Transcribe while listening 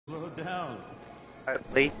down.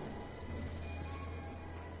 Lee.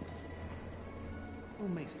 Who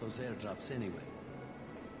makes those airdrops anyway?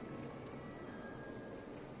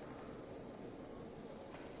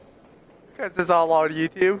 Because it's all on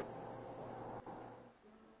YouTube.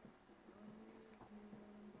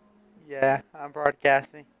 Yeah, I'm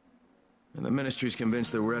broadcasting. And the Ministry's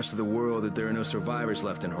convinced the rest of the world that there are no survivors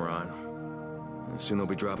left in Haran. And soon they'll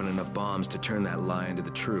be dropping enough bombs to turn that lie into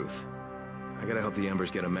the truth. I gotta help the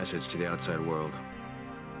Embers get a message to the outside world.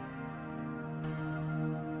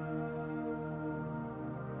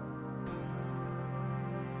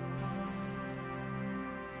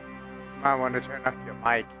 I want to turn off your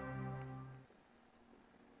mic.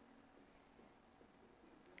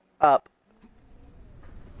 Up.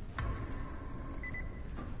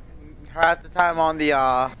 Half the time on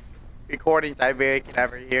the recordings, I barely can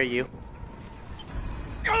ever hear you.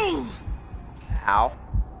 Ow.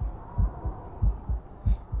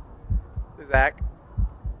 Zach.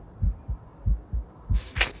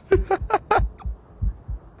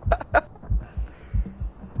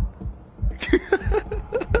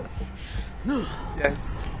 Yes.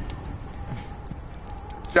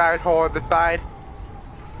 Giant hole in the side.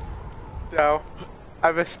 So,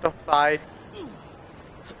 I missed the side.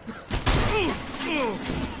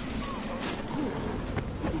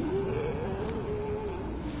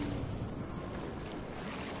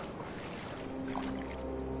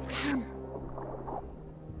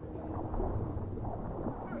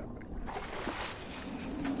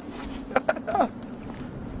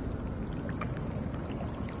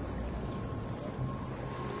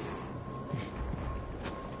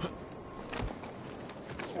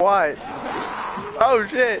 What? Oh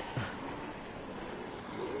shit!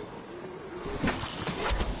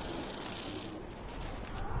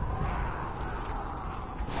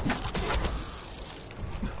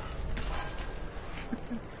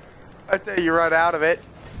 Until you run out of it.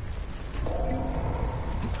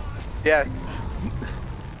 Yes.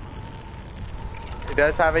 It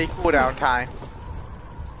does have a cooldown time.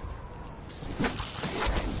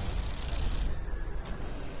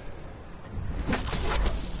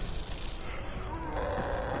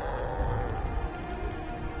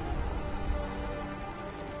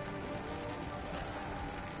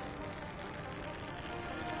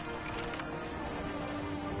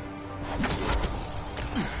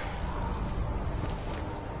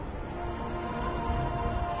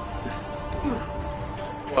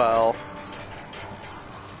 Well.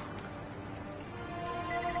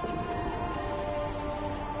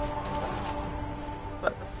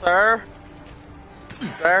 Sir?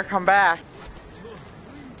 Sir, come back.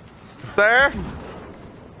 Sir?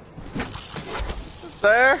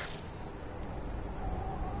 Sir?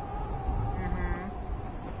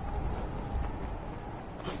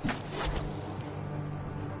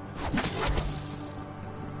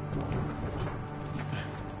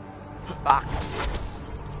 Fuck.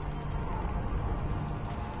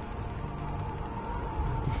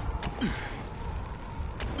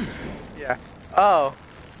 Yeah. Oh.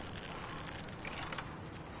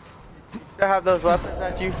 You still have those weapons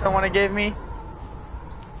that you still want to give me?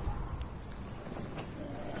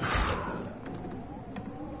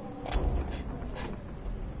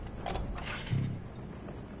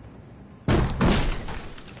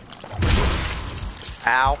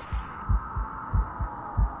 Ow.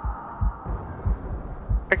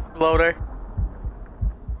 Exploder.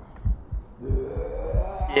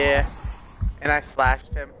 Yeah. And I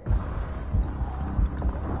slashed him.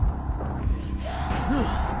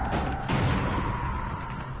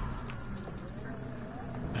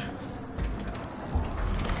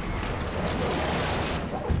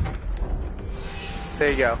 There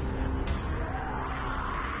you go.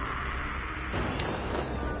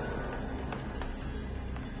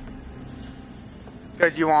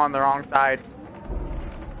 Because you were on the wrong side.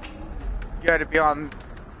 You had to be on...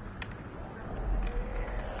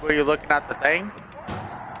 Were you looking at the thing?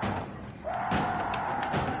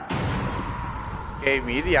 Gave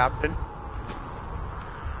me the option.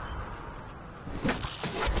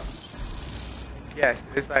 Yes,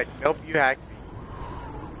 it's like, nope, you hacked me.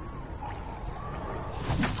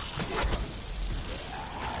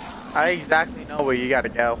 I exactly know where you gotta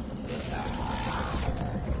go.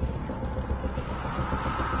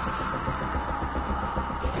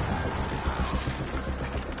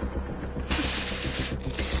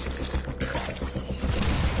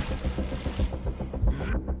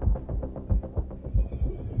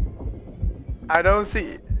 I don't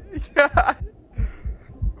see.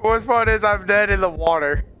 Worst part is I'm dead in the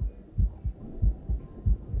water.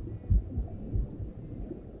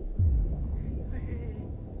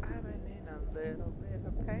 I'm in a little bit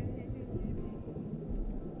of pain.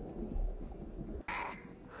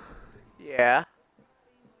 Yeah.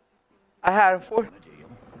 I had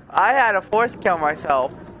a force kill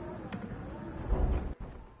myself.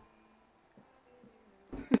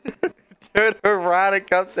 Turn around and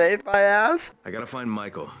come save my ass. I gotta find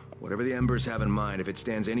Michael. Whatever the Embers have in mind, if it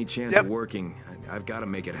stands any chance of working, I've gotta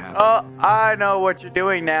make it happen. Oh, I know what you're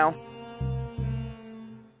doing now.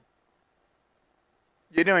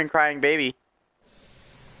 You're doing crying baby.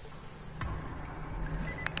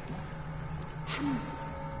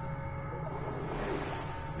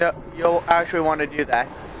 No, you'll actually want to do that.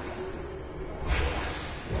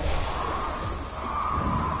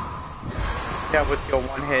 Yeah, with your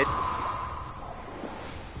one hit.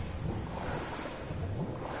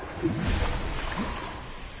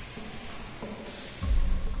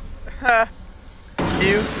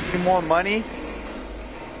 You need more money?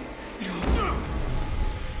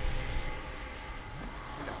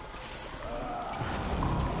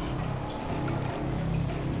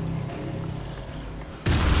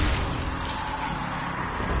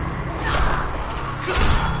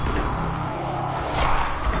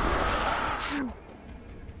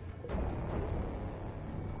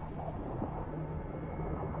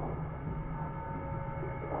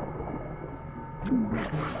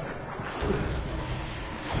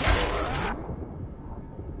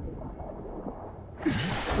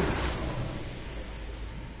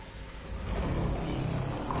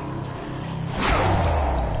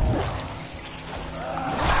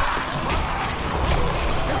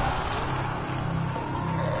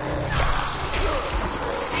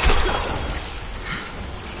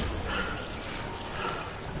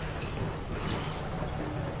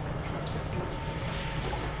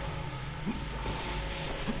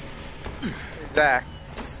 Zach.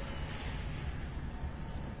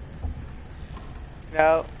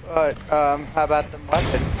 No, but, how about the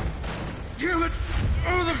weapons? Damn it!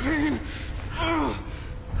 Oh, the pain! Oh.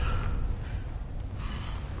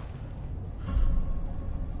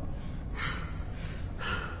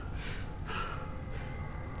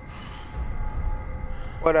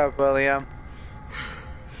 What up, William?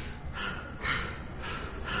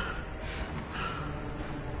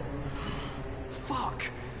 Fuck!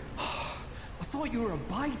 I thought you were a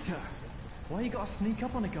biter. Why you gotta sneak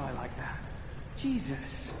up on a guy like that?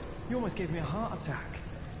 Jesus, you almost gave me a heart attack.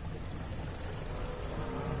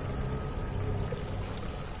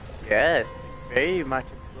 Yes, very much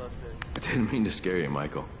explosive. I didn't mean to scare you,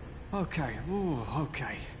 Michael. Okay, ooh,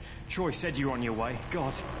 okay. Troy said you were on your way.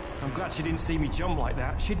 God, I'm glad she didn't see me jump like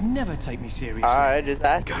that. She'd never take me seriously. Alright, just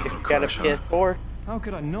ask Got a if little you got a crush, huh? PS4. How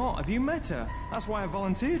could I not? Have you met her? That's why I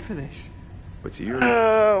volunteered for this. But you're one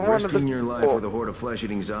of risking the your life people with a horde of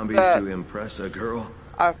flesh-eating zombies to impress a girl?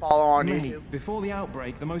 I follow on Mate, YouTube. before the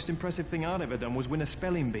outbreak, the most impressive thing I'd ever done was win a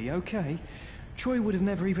spelling bee, okay? Troy would have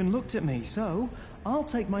never even looked at me, so I'll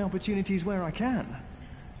take my opportunities where I can.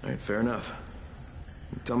 All right, fair enough.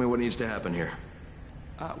 Tell me what needs to happen here.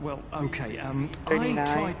 Well, okay, I 39.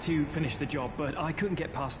 tried to finish the job, but I couldn't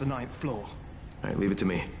get past the 9th floor. All right, leave it to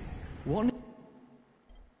me. What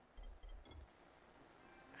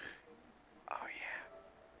Oh yeah.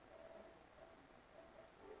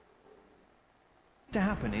 to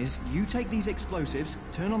happen is, you take these explosives,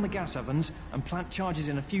 turn on the gas ovens, and plant charges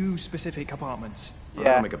in a few specific apartments. Oh,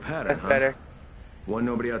 Yeah, make a pattern, that's huh? better. One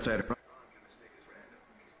nobody outside.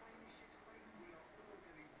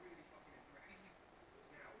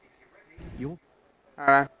 You're...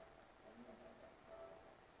 Alright.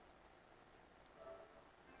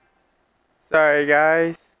 Sorry,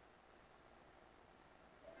 guys.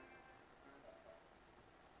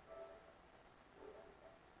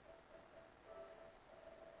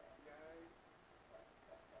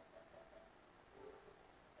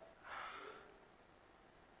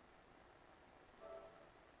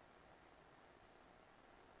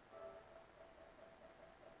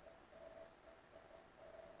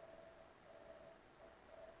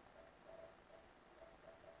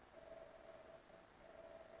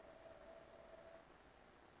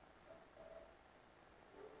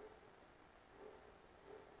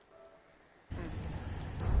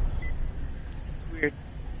 It's weird.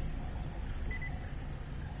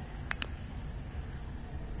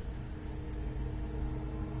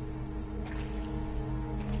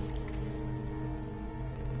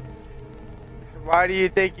 Why do you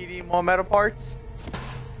think you need more metal parts?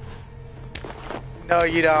 No,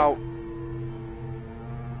 you don't.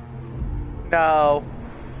 No.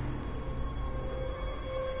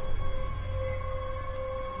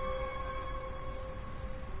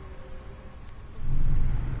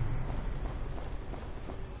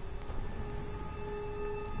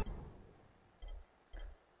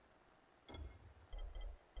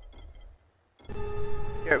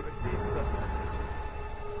 Yeah, but see, look.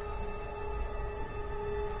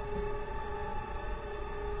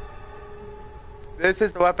 This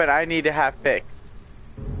is the weapon I need to have fixed.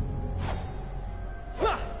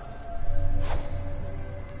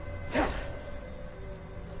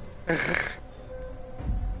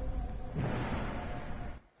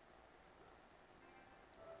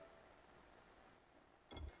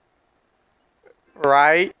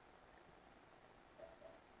 Right?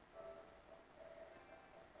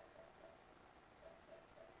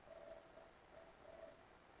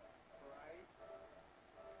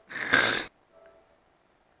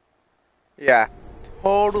 Yeah.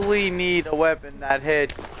 Totally need a weapon that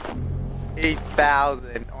hits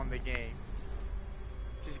 8,000 on the game.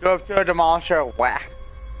 Just go up to a demolisher, whack.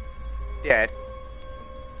 Dead.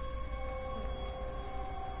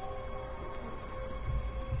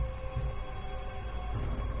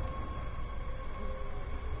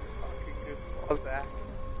 Fucking goofball, Zach.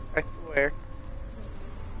 I swear.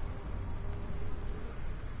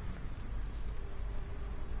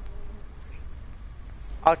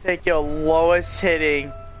 I'll take your lowest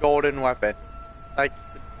hitting golden weapon. Like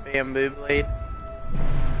the bamboo blade.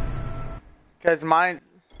 Cause mine's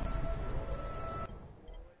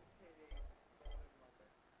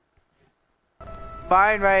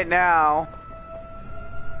mine right now.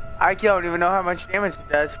 I don't even know how much damage it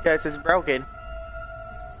does because it's broken.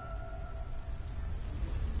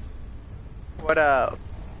 What up?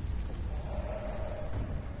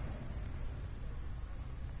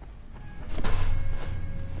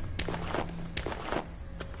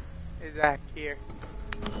 Is Zach here?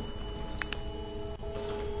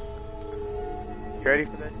 You ready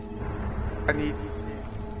for this? I need you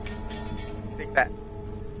to take that.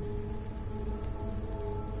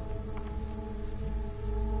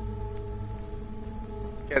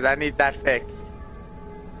 Because I need that fixed.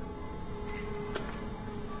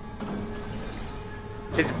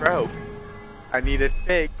 It's broke. I need it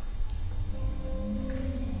fixed.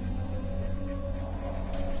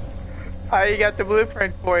 I got the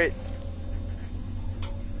blueprint for it.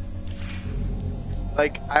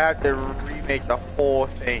 Like, I have to remake the whole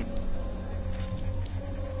thing.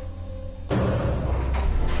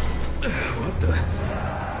 What the?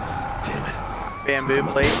 Damn it. Bamboo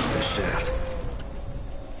blade. The shaft.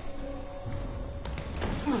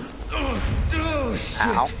 Oh, shit.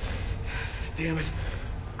 Ow. Damn it.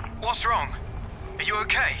 What's wrong? Are you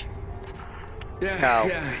okay? Yeah, No.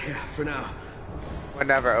 yeah, for now. We're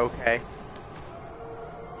never okay.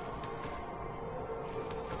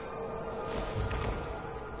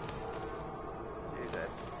 Jesus.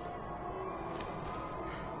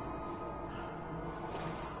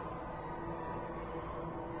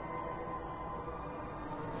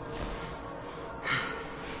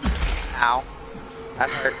 Ow. That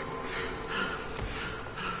hurt.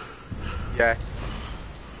 Yeah.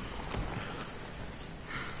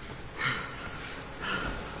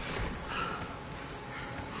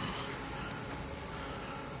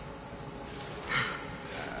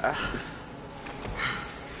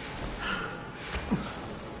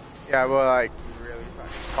 Yeah, we're like really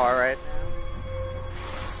fucking far right now.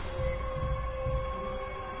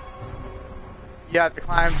 You have to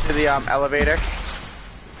climb to the elevator.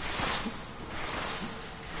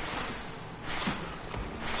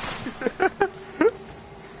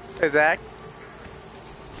 Hey, Zach.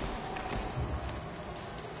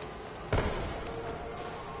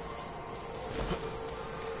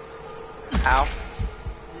 Ow.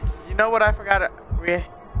 You know what I forgot?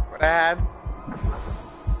 What I had?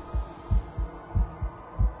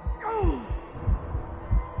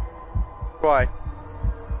 What?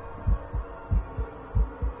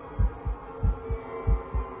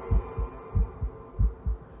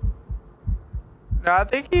 No, I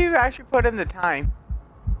think you actually put in the time.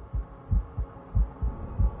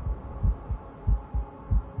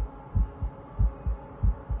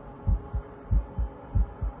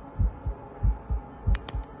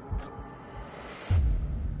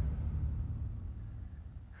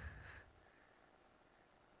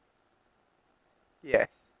 Yes.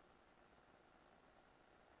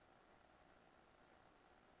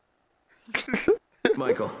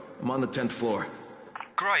 Michael, I'm on the 10th floor.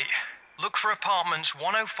 Great. Look for apartments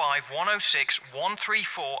 105, 106,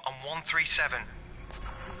 134, and 137.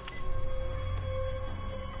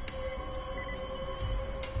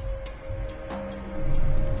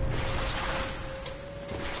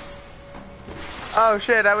 Oh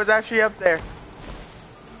shit, I was actually up there.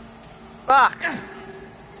 Fuck!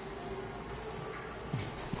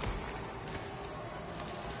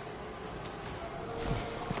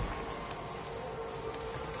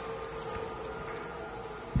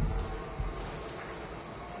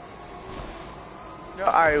 No,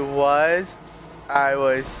 I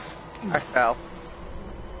fell.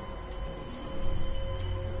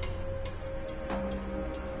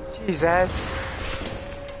 Jesus.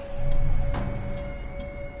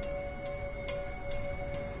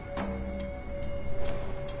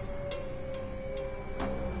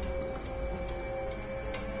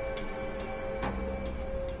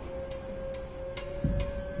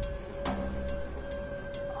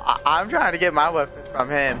 I'm trying to get my weapons from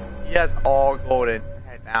him. He has all golden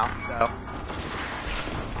right now, so.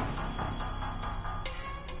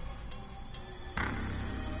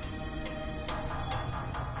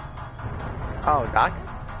 Oh,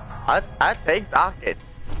 dockets? I'd take dockets.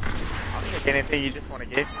 I'll take anything you just want to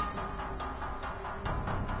give me.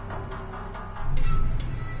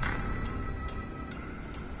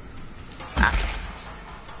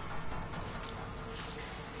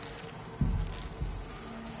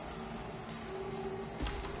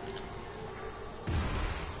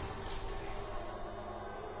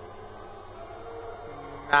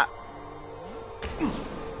 Nah.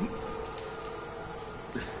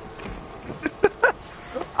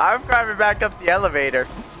 I'm climbing back up the elevator.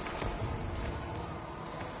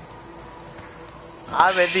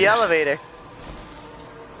 I'm in the elevator.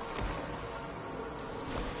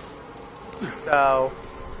 So,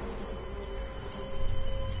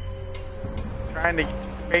 trying to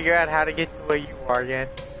figure out how to get to where you are again.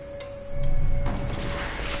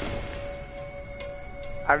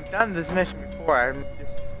 I've done this mission before. I'm just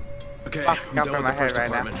Okay, fucking I'm up done in with my the head first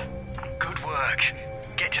right now. apartment. Good work.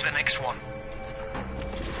 Get to the next one.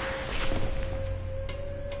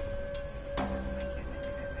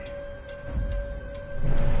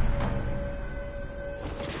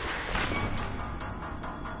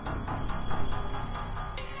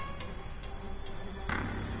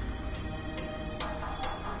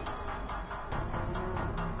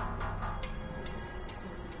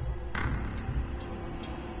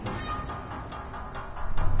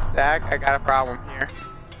 Zach, I got a problem here.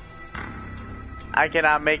 I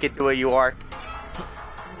cannot make it to where you are.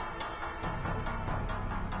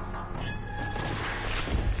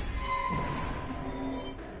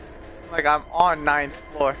 Like I'm on 9th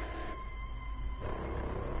floor.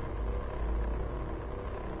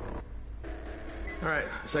 Alright,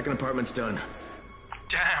 second apartment's done.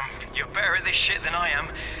 Damn, you're better at this shit than I am.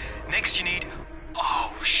 Next you need...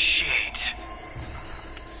 Oh, shit.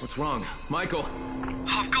 What's wrong? Michael!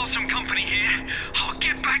 I've got some company here. I'll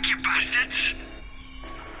get back, you bastards.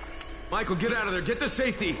 Michael, get out of there! Get to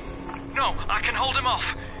safety! No, I can hold him off.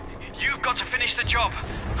 You've got to finish the job.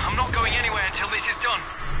 I'm not going anywhere until this is done.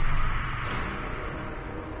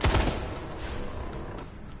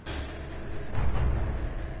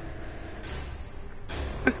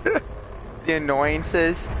 The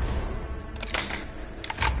annoyances.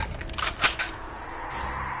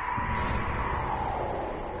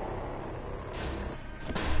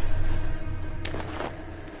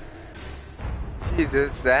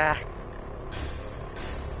 Jesus, Zach.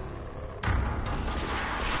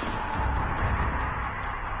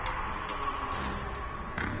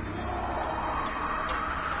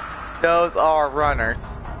 Those are runners.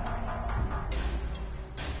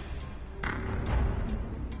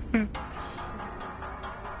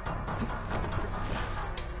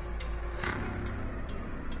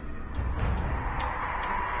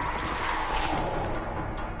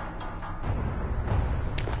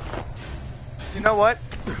 You know what?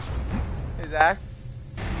 Hey, Zach.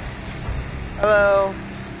 Hello.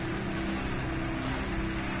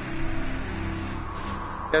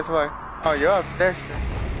 Guess what? Oh, you're upstairs too.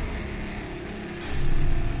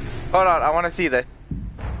 Hold on, I want to see this.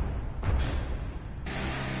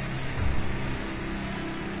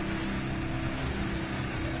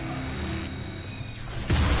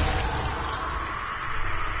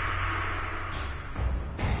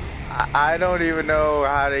 I don't even know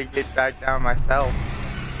how to get back down myself.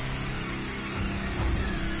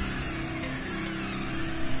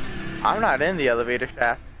 I'm not in the elevator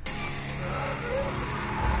shaft.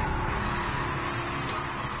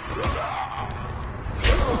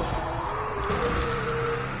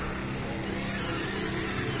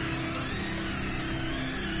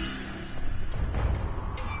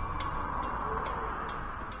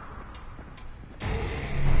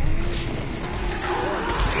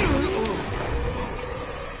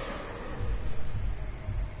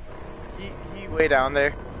 He way down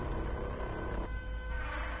there.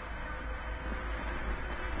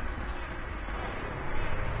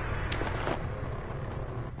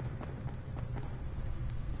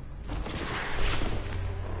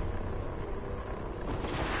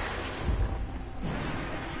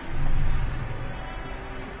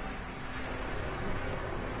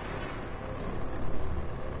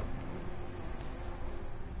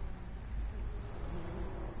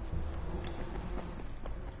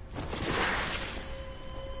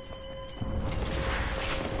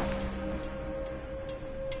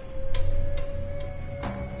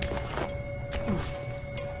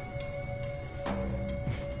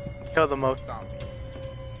 kill the most zombies.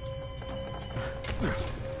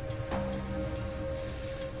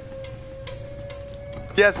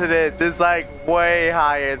 Yes, it is. It's like way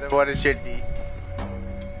higher than what it should be.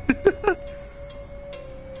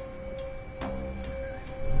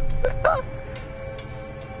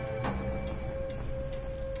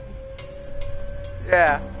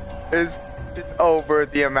 Yeah, it's over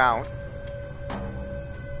the amount.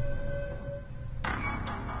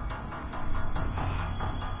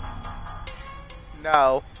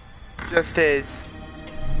 No, just his.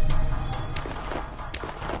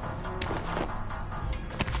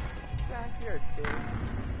 Zach, you're a dick.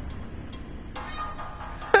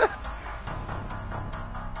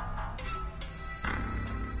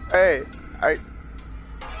 Hey,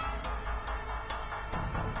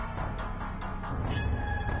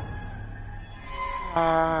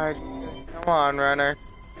 come on, runner.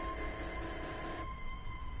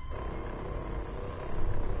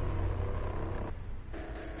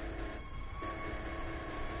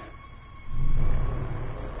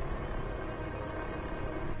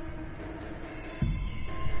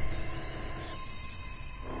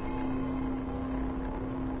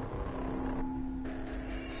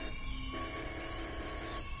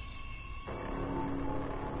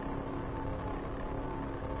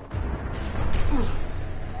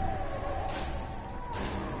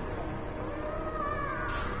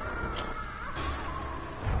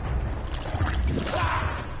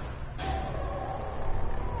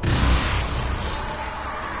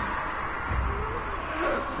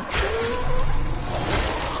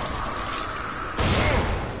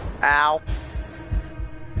 Ow.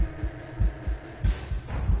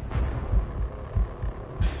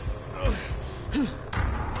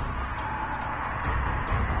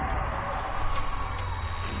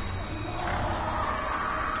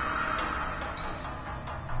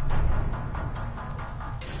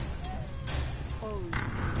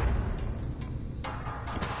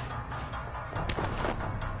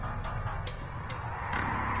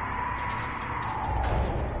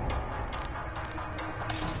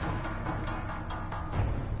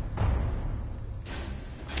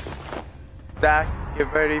 Zach,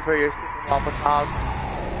 get ready for your super waffle top.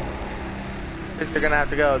 Because you're gonna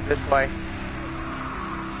have to go this way.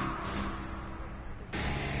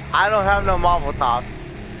 I don't have no marble tops.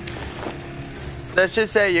 Let's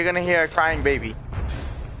just say you're gonna hear a crying baby.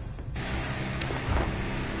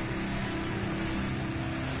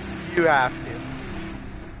 You have to.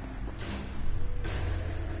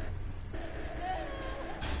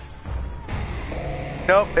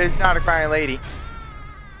 Nope, it's not a crying lady.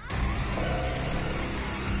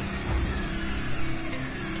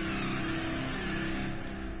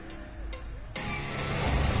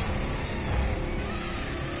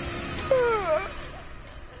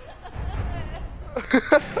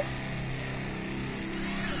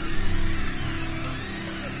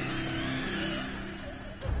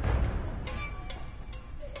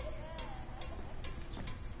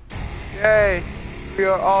 Yay, we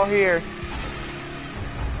are all here.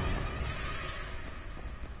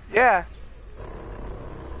 Yeah.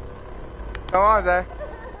 Come on, Zach.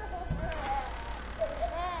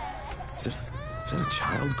 Is that a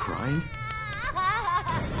child crying?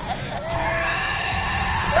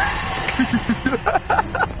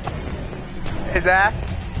 Hey, Zach.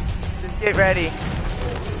 Just get ready.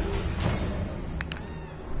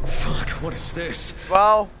 Fuck, what is this?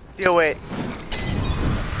 Well, deal with it.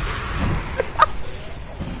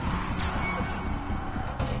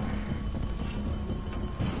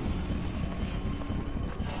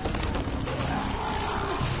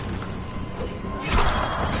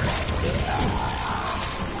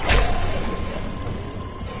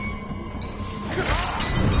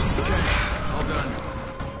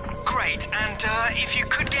 If you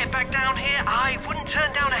could get back down here, I wouldn't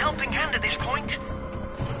turn down a helping hand at this point.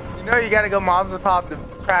 You know you gotta go Mazel Tov the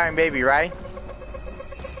crying baby, right?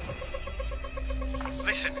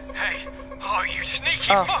 Listen, hey. Oh, you sneaky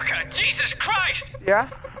fucker. Jesus Christ. Yeah?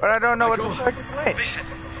 But I don't know Michael. what the fuck is what. Listen,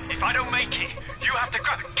 if I don't make it, you have to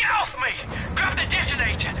grab... Get off me! Grab the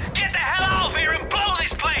detonator! Get the hell out of here and blow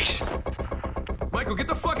this place! Michael, get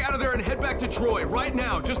the fuck out of there and head back to Troy, right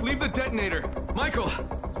now. Just leave the detonator. Michael!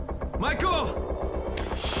 Michael!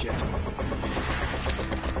 Shit.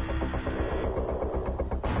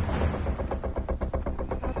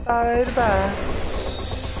 Bye.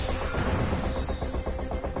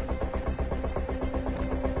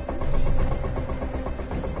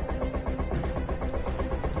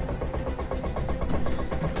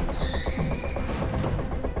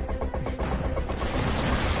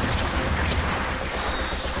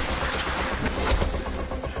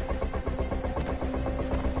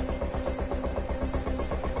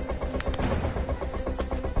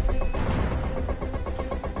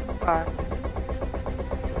 God.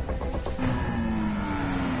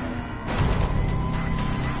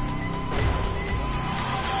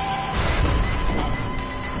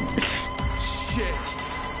 Shit.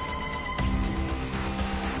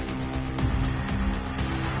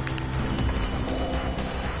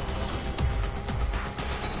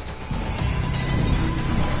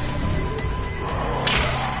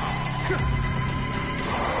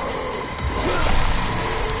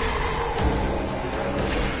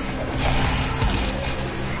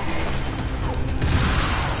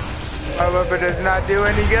 My weapon does not do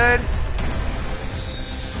any good.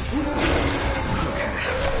 Okay.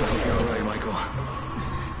 I hope you're alright, Michael.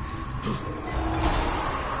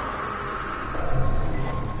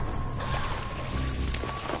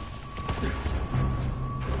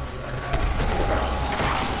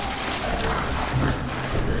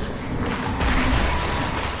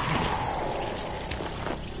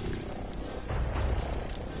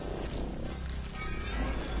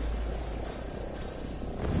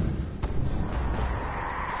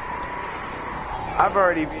 I've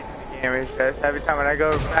already beaten the game. It's just every time when I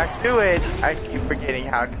go back to it, I keep forgetting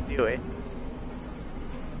how to do it.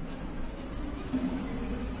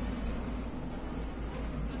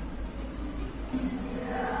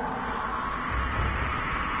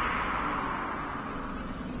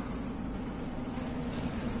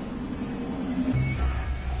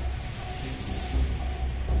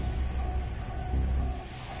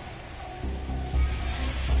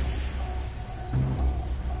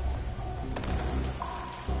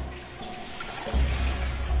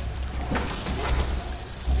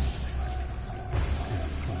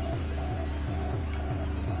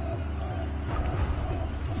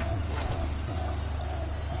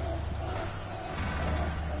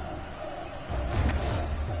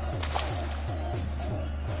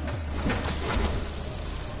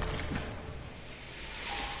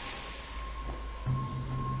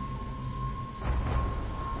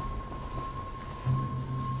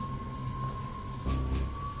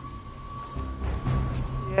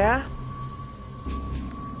 Yeah?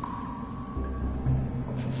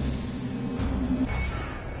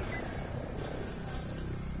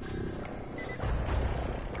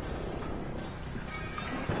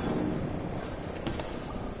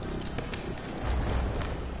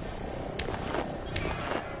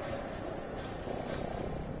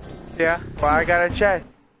 Yeah, well, I got a chest.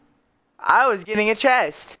 I was getting a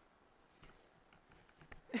chest.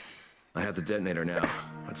 I have the detonator now.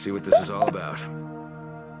 Let's see what this is all about.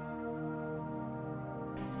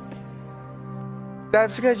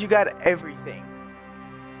 That's because you got everything.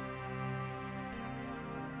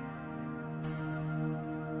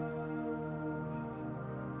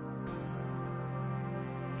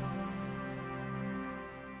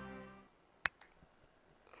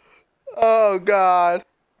 Oh, God.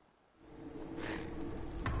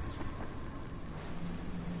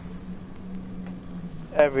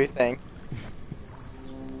 Everything.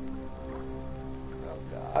 Oh,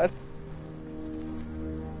 God.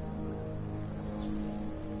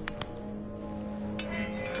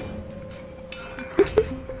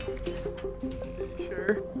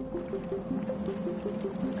 Sure.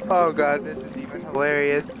 Oh, God, this is even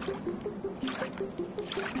hilarious.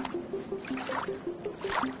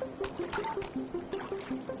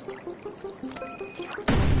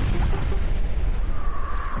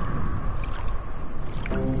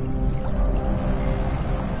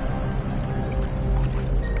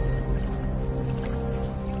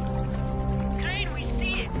 Crane, we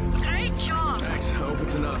see it. Great job. Thanks. I hope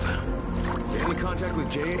it's enough. You had any contact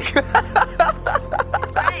with Jade?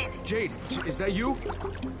 Crane, Jade, is that you?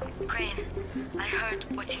 Crane, I heard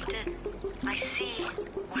what you did. I see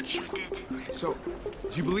what you did. So,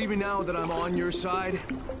 do you believe me now that I'm on your side?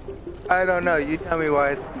 I don't know. You tell me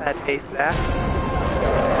why it's that taste that.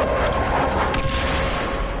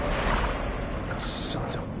 You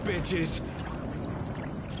sons of bitches.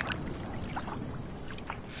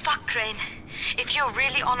 Fuck, Crane. If you're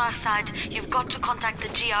really on our side, you've got to contact the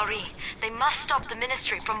GRE. They must stop the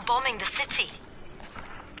Ministry from bombing the city.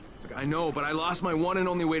 Look, I know, but I lost my one and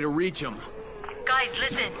only way to reach him. Guys,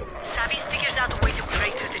 listen. Savvy's figured out a way to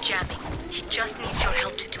break through the jamming. He just needs your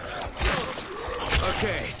help to do it.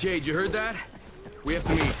 Okay, Jade, you heard that? We have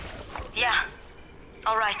to meet. Yeah.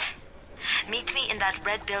 All right. Meet me in that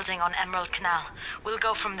red building on Emerald Canal. We'll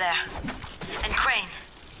go from there. And Crane,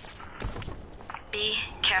 be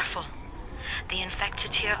careful. The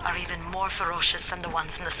infected here are even more ferocious than the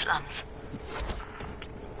ones in the slums.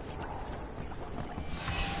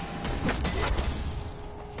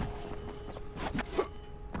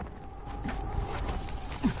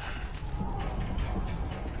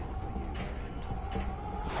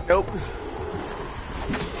 Nope.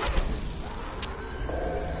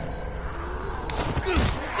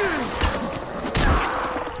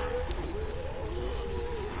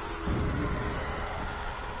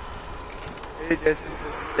 It just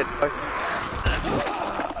did fucking.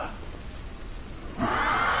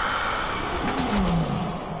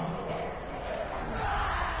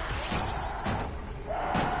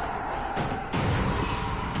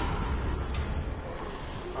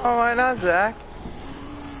 Oh, why not, Zach?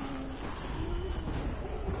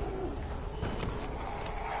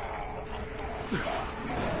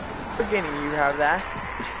 Beginning, you have that.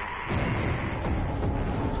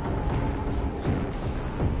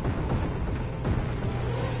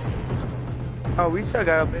 Oh, we still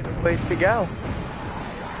got a bit of ways to go.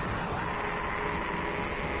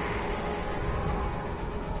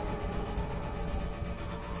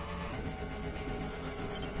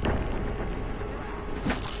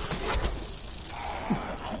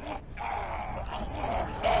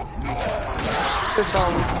 Just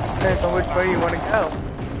depends on which way you want to go.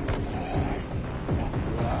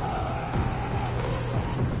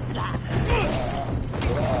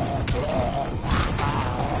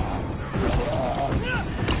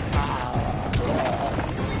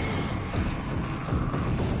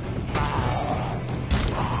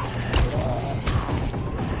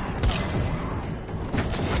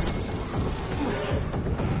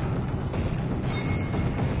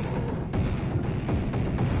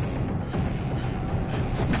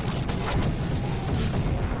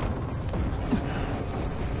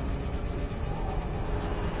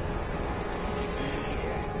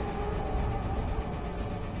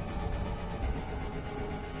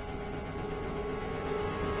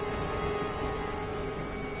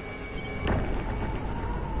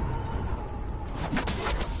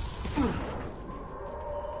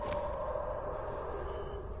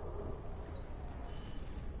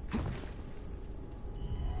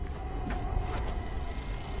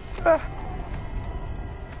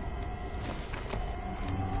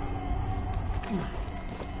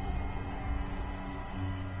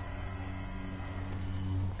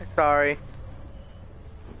 Sorry.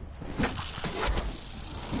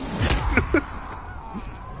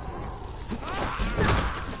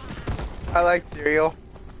 I like cereal.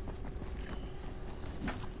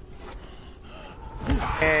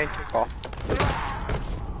 And kick off.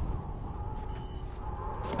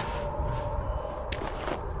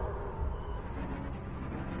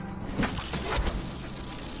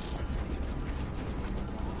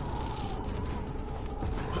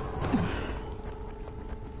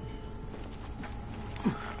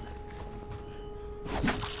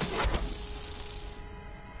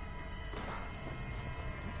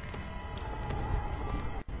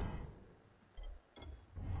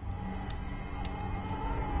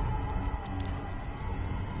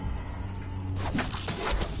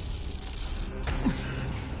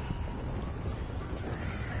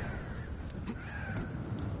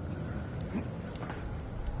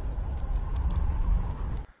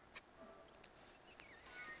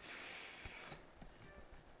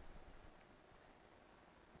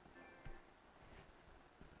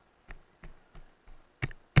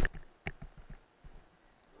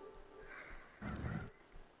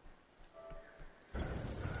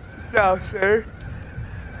 No, sir.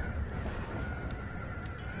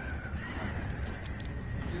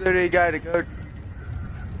 You literally gotta go. You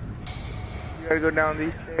gotta go down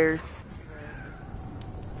these stairs.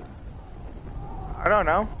 I don't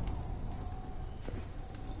know.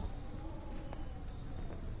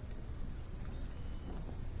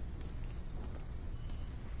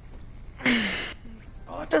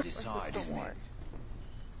 Hard to decide, isn't it?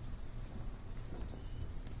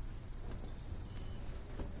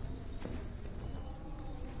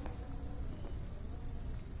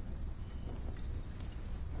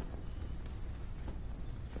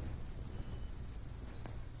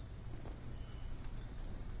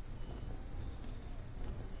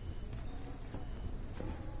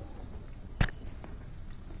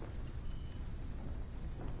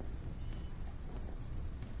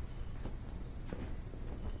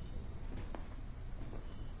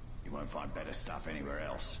 You won't find better stuff anywhere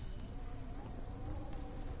else.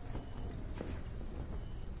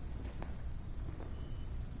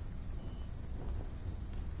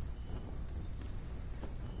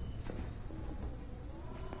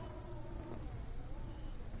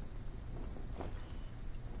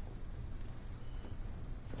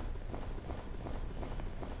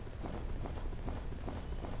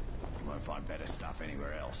 You won't find better stuff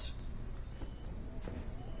anywhere else.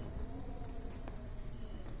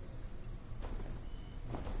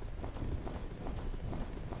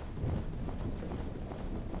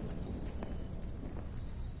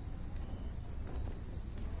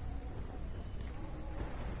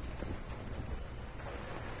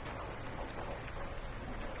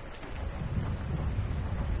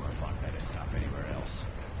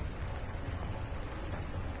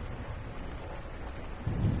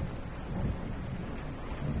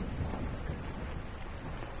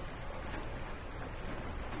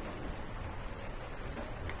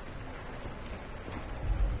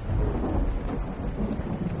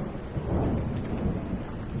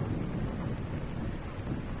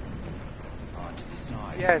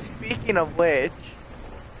 Yeah, speaking of which,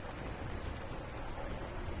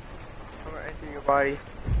 I'm gonna enter your body.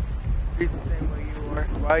 It's the same way you are.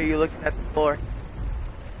 Why are you looking at the floor?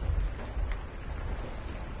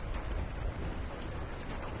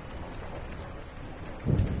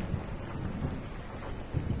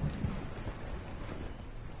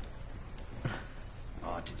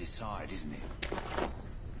 Hard to decide, isn't it?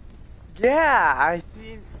 Yeah, I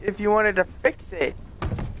see if you wanted to fix it.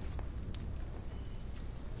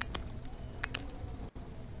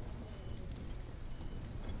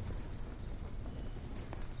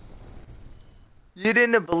 You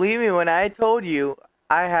didn't believe me when I told you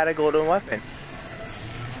I had a golden weapon.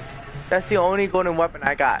 That's the only golden weapon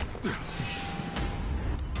I got.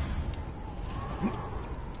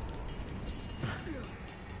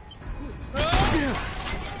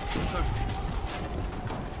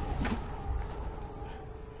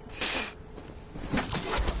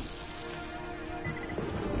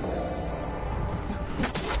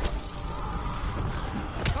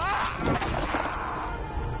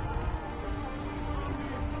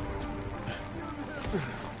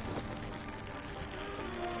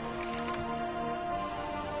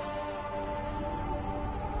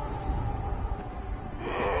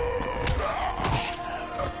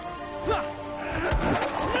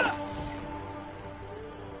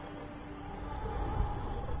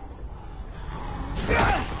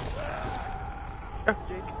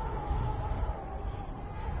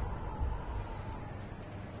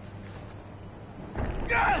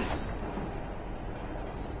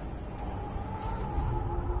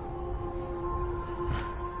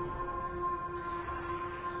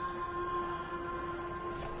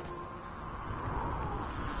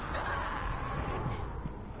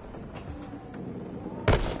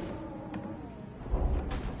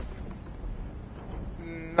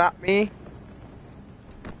 Not me.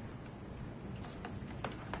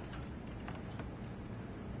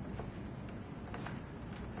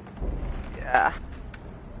 Yeah.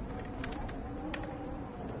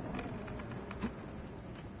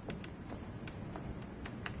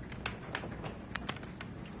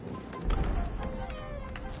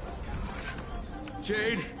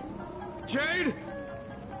 Jade? Jade?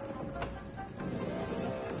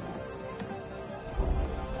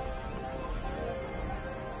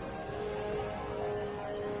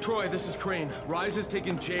 Troy, this is Crane. Rise has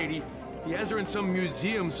taken Jade. He has her in some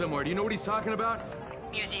museum somewhere. Do you know what he's talking about?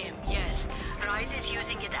 Museum, yes. Rise is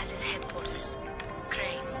using it as his headquarters.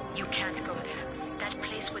 Crane, you can't go there. That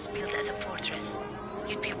place was built as a fortress.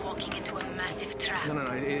 You'd be walking into a massive trap. No,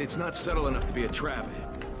 it's not subtle enough to be a trap.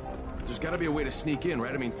 There's gotta be a way to sneak in,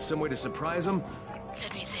 right? I mean, some way to surprise him?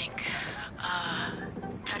 Let me think.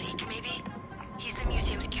 Tariq, maybe? He's the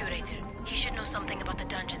museum's curator. He should know something about the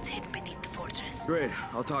dungeons hidden beneath the fortress. Great,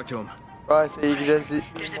 I'll talk to him. Oh, so you can just be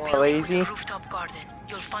There's a more building with lazy? a rooftop garden.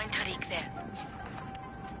 You'll find Tariq there.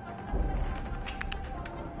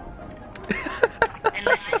 And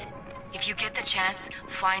listen, if you get the chance,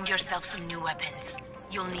 find yourself some new weapons.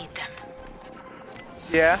 You'll need them.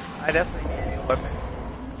 Yeah, I definitely need new weapons.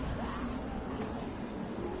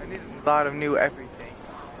 I need a lot of new everything.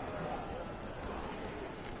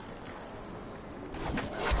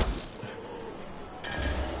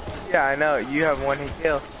 Yeah, I know. You have one hit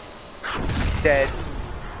kill. Dead.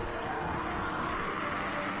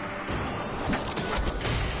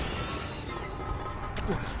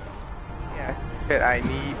 Yeah, shit I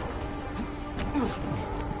need.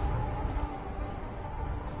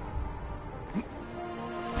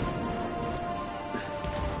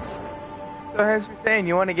 So hence me saying,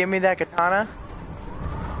 you want to give me that katana?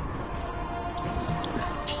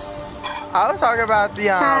 I was talking about the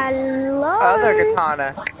Hello. other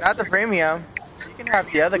katana, not the premium. You can have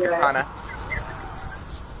the other katana.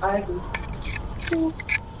 I agree.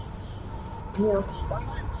 Yeah.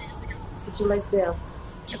 Would you like that?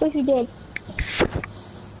 Of course you did.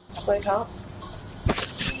 Wait, how?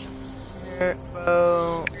 Yeah,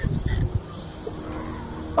 well,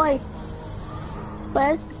 Oi.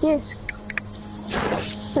 Where's the disc?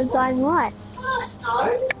 The dying light.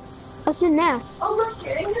 No. What's in there? I'm not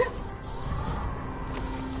getting it.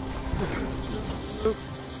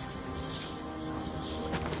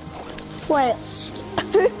 Wait.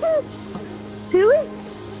 Who is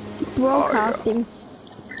broadcasting?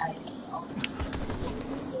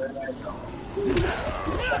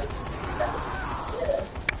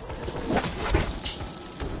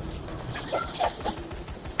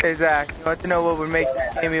 hey Zach, you want to know what would make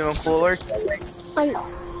this game even cooler? Wait,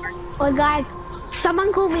 guys,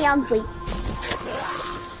 someone called me ugly.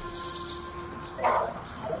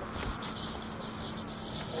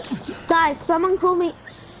 Guys, someone called me.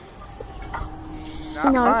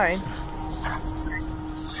 Not No. mine.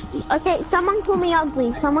 Okay, someone call me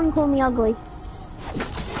ugly. Someone call me ugly.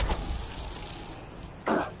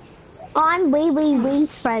 I'm wee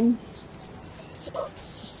friend.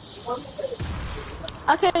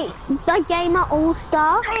 Okay, the gamer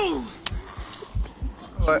all-star.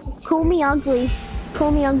 What? Call me ugly.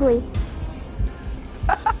 Call me ugly.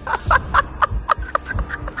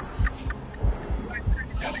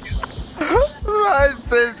 My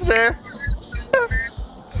sister.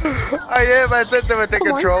 I hit my sister with the Come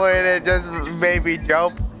on. controller and it just made me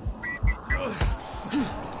jump.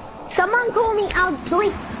 Someone call me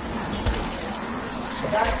ugly.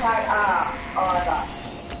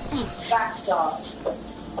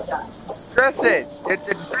 Tristan, you have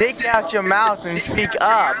to dig out your mouth and speak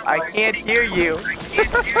up. I can't hear you. I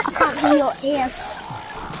can't hear your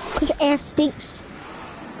ass. Your ass stinks.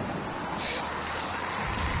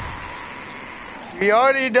 We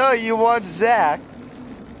already know you want Zach.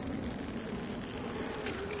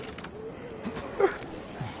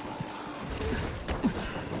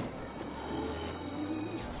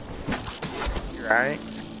 You right?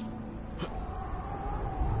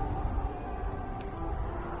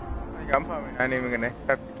 Like, I'm probably not even gonna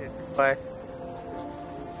accept the kids to play. I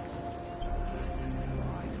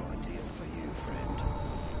got a deal for you, friend.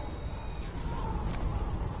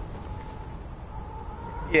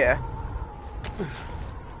 Yeah.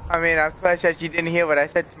 I mean, I'm surprised that you didn't hear what I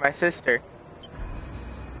said to my sister.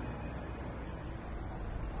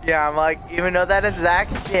 Yeah, I'm like, even though that is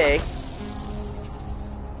Zach's dick,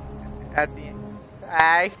 at the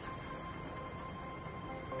end,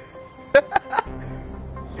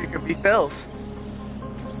 it could be Phil's.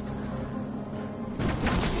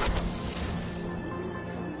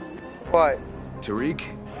 What?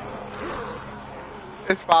 Tariq?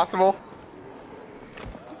 It's possible.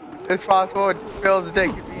 It's possible it's Phil's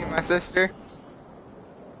dick could be my sister.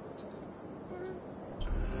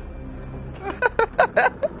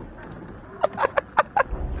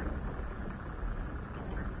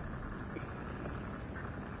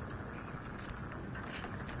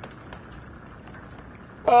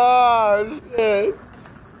 Oh shit.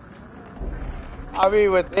 I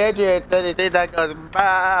mean with Andrea it's anything that goes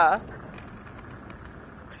bah.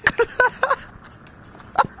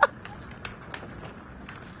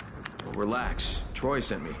 Well, relax. Troy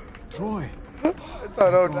sent me. Troy. It's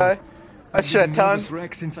not old guy. A shit ton. Nervous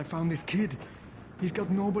wreck since I found this kid. He's got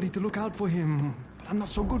nobody to look out for him. But I'm not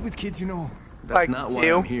so good with kids, you know. That's Like not why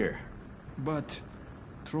you. I'm here. But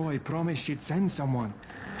Troy promised she'd send someone.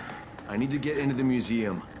 I need to get into the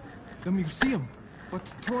museum. The museum.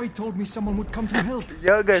 But Troy told me someone would come to help.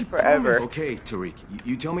 You're good She forever. promised. Okay, Tariq,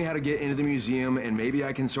 you tell me how to get into the museum, and maybe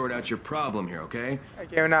I can sort out your problem here, okay? I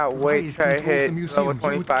cannot wait Lies till I can close the hit museum. level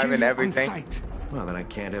He would 25 kill and you on everything. sight. Well, then I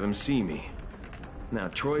can't have him see me. Now,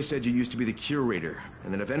 Troy said you used to be the curator,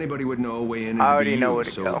 and that if anybody would know a way in, it I would be already know you, where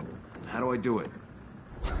to so go. how do I do it?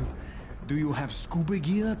 Do you have scuba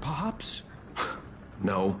gear, perhaps?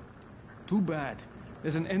 No. Too bad.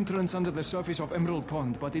 There's an entrance under the surface of Emerald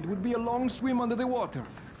Pond, but it would be a long swim under the water.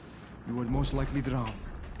 You would most likely drown.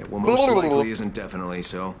 Yeah, well, most likely isn't definitely,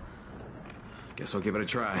 so guess I'll give it a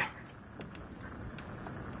try.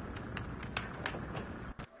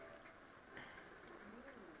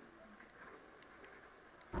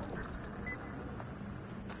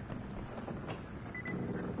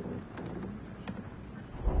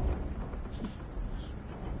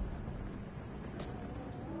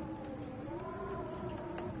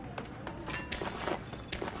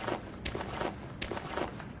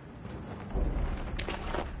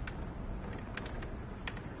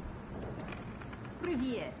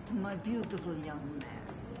 Привет, my beautiful young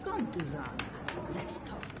man. Come to Zana. Let's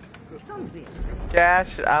talk. Don't be afraid.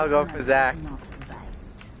 Cash, I'll go for Zach. Not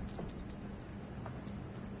bite.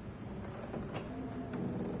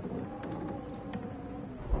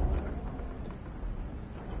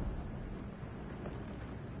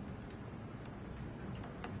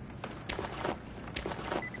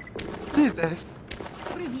 Jesus.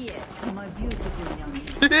 Привет, my beautiful young man.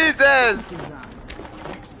 Jesus! To Zana.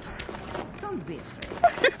 Let's talk. Don't be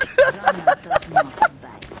afraid. Zana does not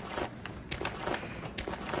bite.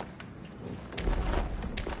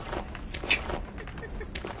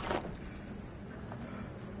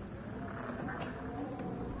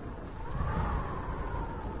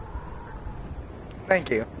 Thank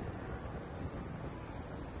you.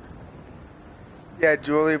 Yeah,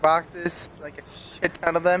 jewelry boxes, like a shit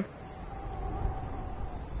ton of them.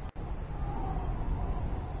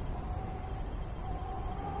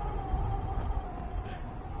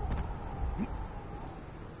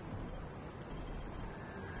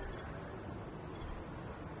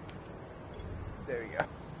 There we go.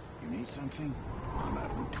 Need something? I'm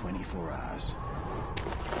open 24 hours.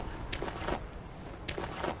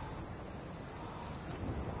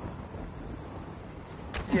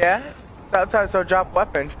 Yeah, sometimes they'll drop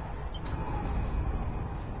weapons.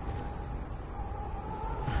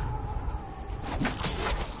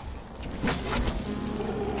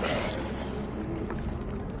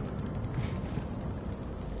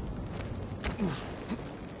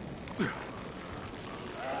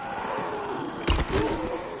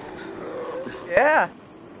 Yeah,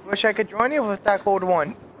 wish I could join you with that cold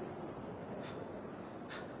one.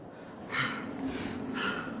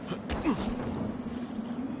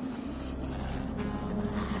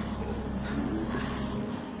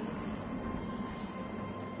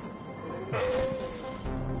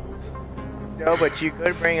 No, but you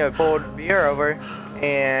could bring a cold beer over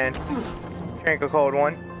and drink a cold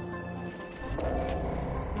one.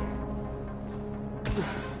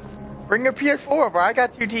 Bring your PS4 over. I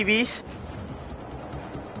got 2 TVs.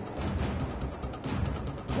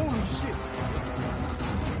 Holy shit!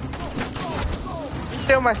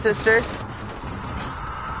 Still my sisters.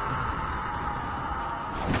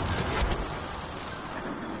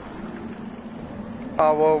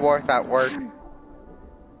 Oh, we'll work that work.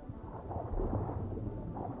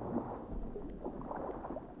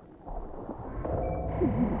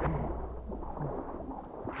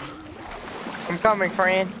 I'm coming,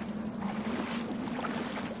 friend.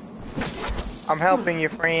 I'm helping you,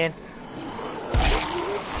 friend.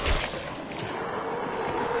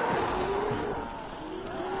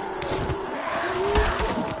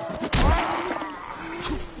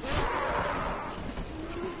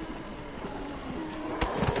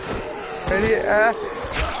 Ready?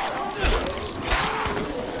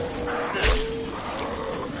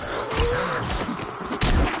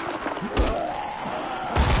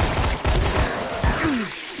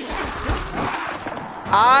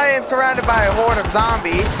 I am surrounded by a horde of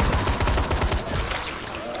zombies.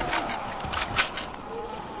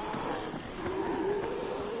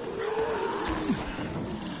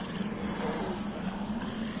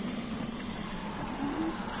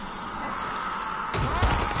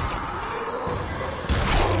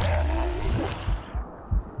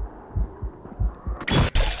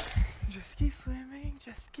 Just keep swimming,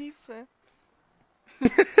 just keep swimming.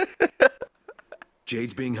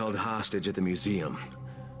 Jade's being held hostage at the museum.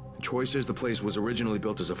 Troy says the place was originally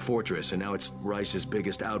built as a fortress, and now it's Rice's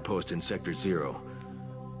biggest outpost in Sector 0.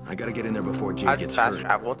 I gotta get in there before Jade gets Fast hurt.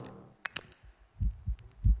 traveled.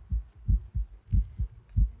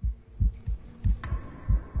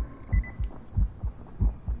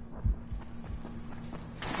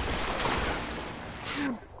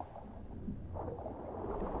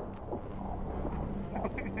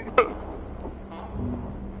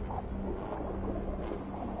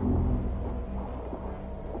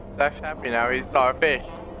 Zach's happy now, he's saw a fish.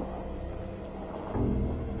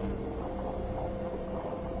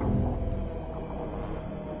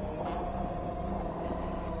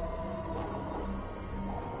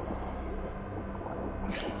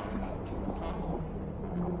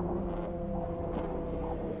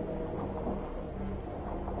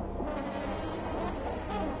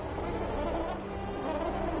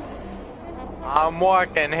 I'm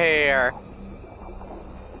working here.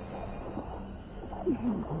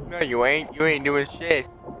 No, you ain't. You ain't doing shit.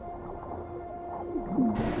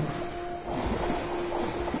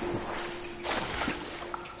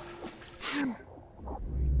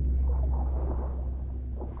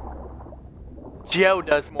 Joe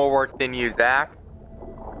does more work than you, Zach.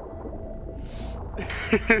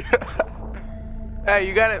 Hey,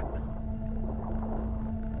 you gotta...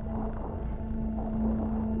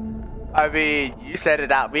 I mean, you said it,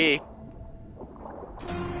 not me.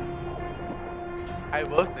 I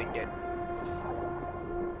was thinking.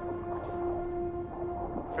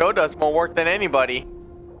 Phil does more work than anybody.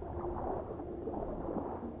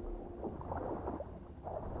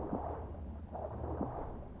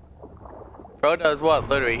 Phil does what,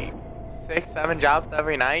 literally 6, 7 jobs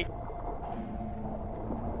every night?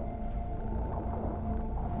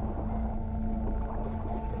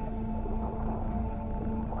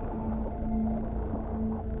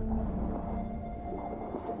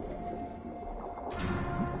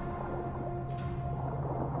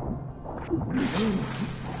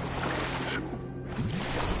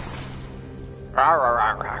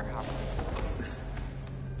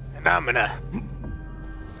 And I'm gonna...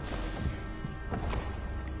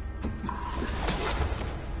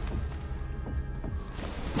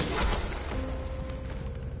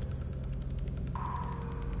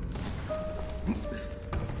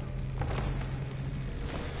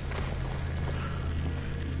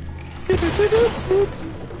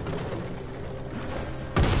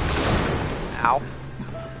 Ow.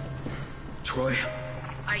 Troy,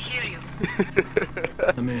 I hear you.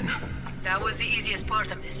 I'm in. That was the easiest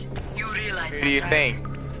part of this. You realize Who that, do you right? think?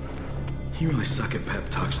 You really suck at pep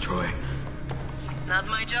talks, Troy. Not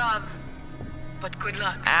my job. But good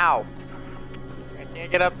luck. Ow. I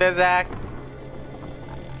can't get up there, Zach.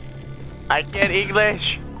 I can't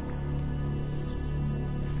English.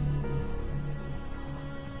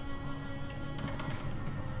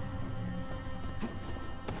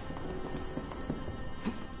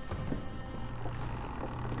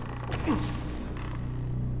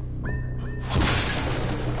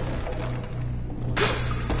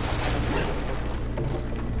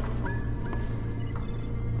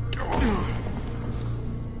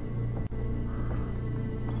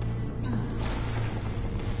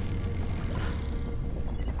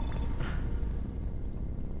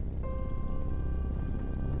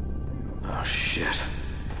 Oh, shit.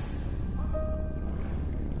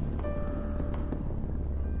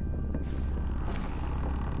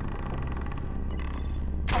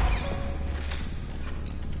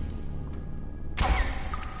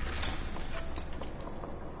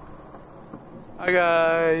 Hi,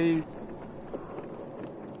 guys.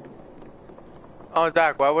 Oh,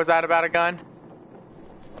 Zach, what was that about a gun?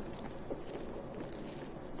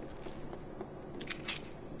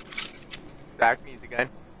 Zach needs a gun.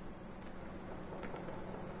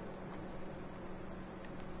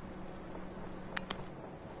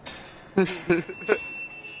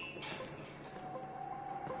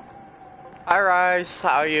 Hi, Rice.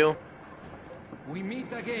 How are you? We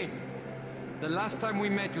meet again. The last time we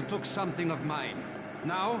met, you took something of mine.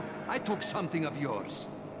 Now, I took something of yours.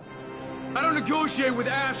 I don't negotiate with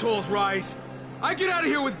assholes, Rice. I get out of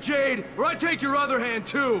here with Jade, or I take your other hand,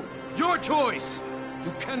 too. Your choice.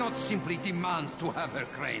 You cannot simply demand to have her,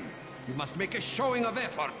 Crane. You must make a showing of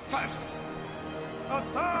effort first.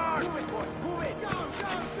 Attack! Move it, boys, move it! Go, go,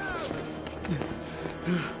 go!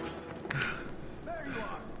 There you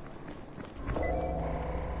are!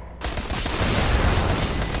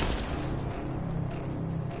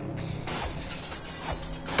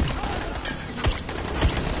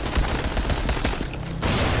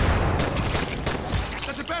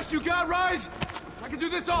 That's the best you got, Rise? I can do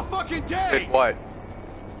this all fucking day! Did what?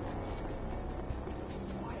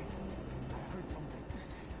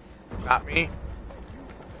 Not me.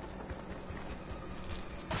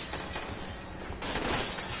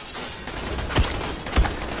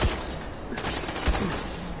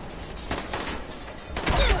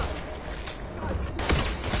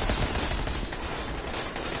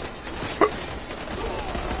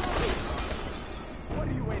 What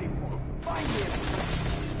are you waiting for? Find him!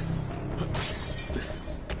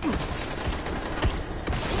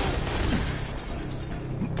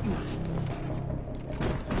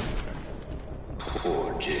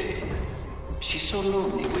 Poor Jade. She's so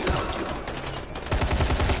lonely without you.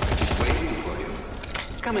 She's waiting for you.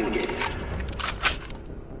 Come and get her.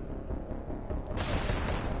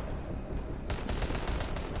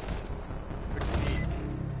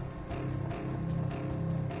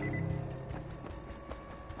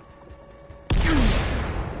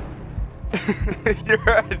 You're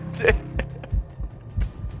a dick.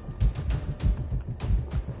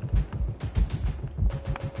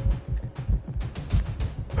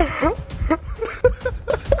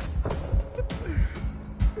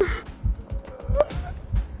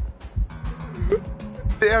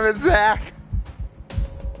 Damn it, Zach.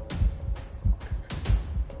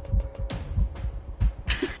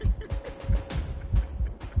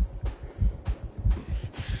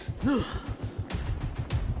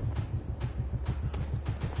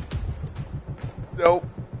 Nope.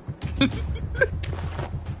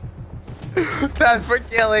 That's for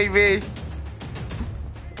killing me.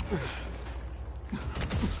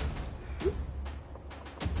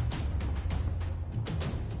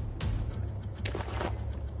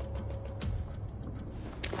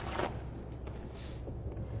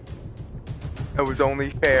 That was only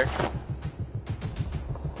fair.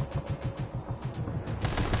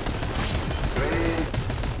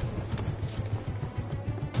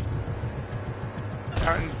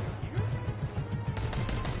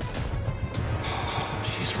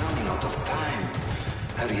 She's running out of time.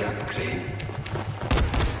 Hurry up, Crane.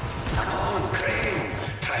 Come on, Crane.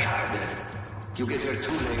 Try harder. You get her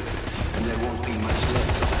too late, and there won't be much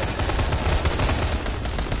left of her.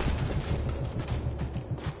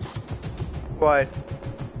 What?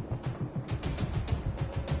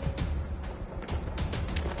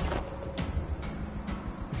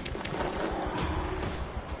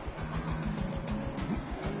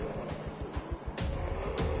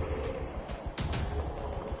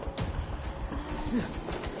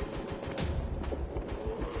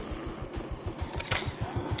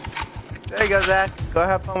 There you go, Zach. Go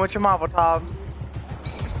have fun with your Marvel Top.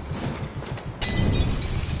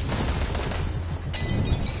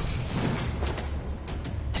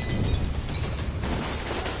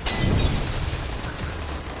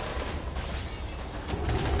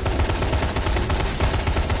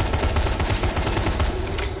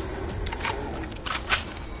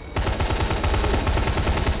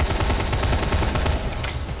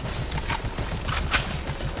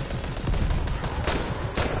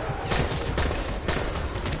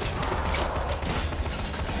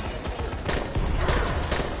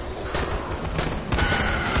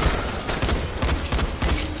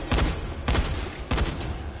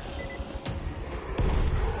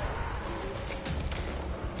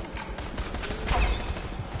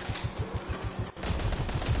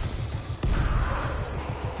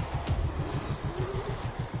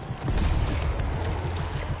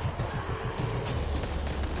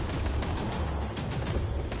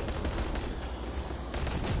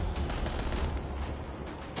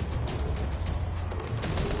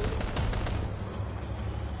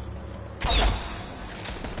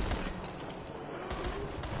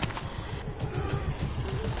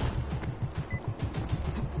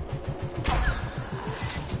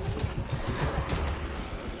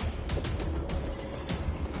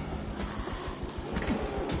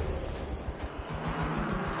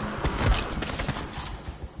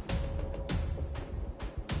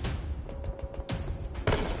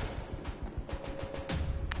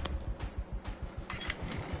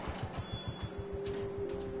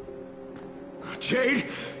 Jade?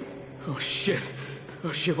 Oh shit.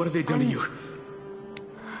 Oh shit, what have they done to you?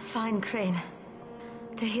 Fine, Crane.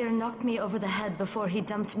 Tahir knocked me over the head before he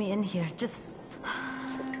dumped me in here. Just...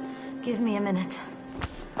 give me a minute.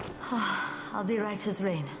 I'll be right as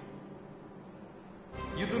rain.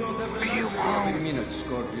 You do not have every minute,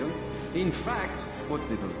 Scorpion. In fact, what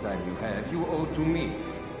little time you have, you owe to me.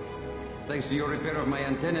 Thanks to your repair of my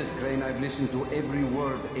antennas, Crane, I've listened to every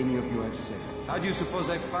word any of you have said. How do you suppose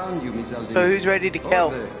I found you, Miss Aldini? So who's ready to kill? Oh,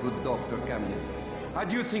 the good Dr. Camden. How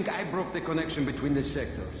do you think I broke the connection between the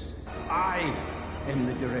sectors? I am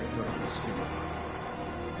the director of this film.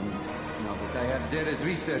 And now that I have Zera's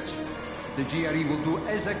research, the GRE will do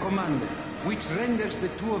as I commanded, which renders the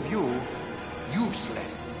two of you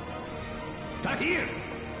useless. Tahir!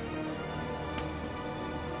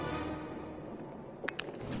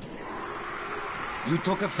 You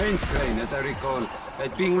took offense, Crane, as I recall,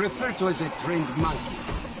 at being referred to as a trained monkey.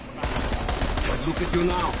 But look at you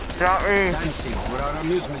now, dancing for our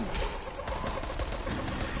amusement.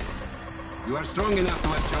 You are strong enough to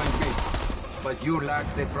have joined me, but you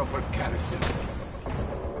lack the proper character.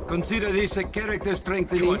 Consider this a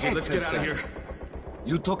character-strengthening exercise. Let's get out of here.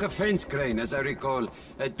 You took offense, Crane, as I recall,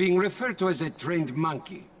 at being referred to as a trained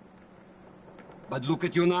monkey. But look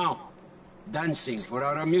at you now, dancing for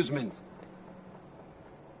our amusement.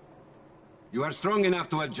 You are strong enough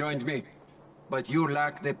to have joined me, but you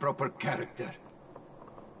lack the proper character.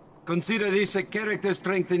 Consider this a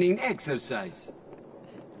character-strengthening exercise.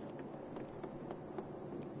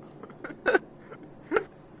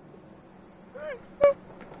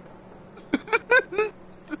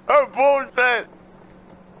 Oh, bullshit!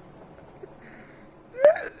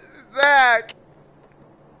 Zach!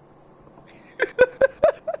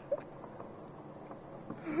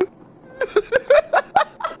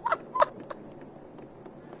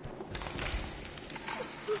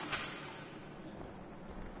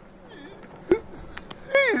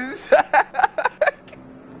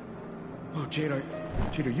 Oh, Jade,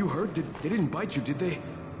 are you hurt? They didn't bite you, did they?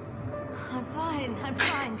 I'm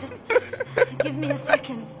fine. Just give me a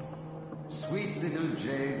second. Sweet little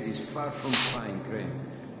Jade is far from fine, Crane.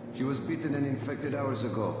 She was bitten and infected hours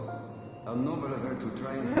ago. How noble of her to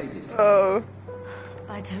try and hide it. Oh.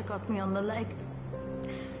 Biter got me on the leg.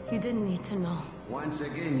 You didn't need to know. Once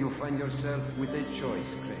again, you find yourself with a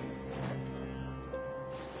choice, Crane.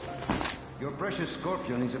 Your precious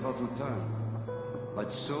Scorpion is about to turn.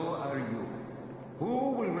 But so are you.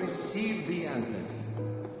 Who will receive the antazid?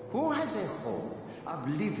 Who has a hope of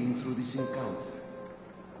living through this encounter?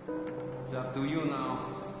 It's up to you now.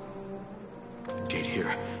 Jade,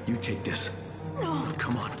 here. You take this. No.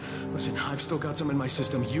 Come on. Listen, I've still got some in my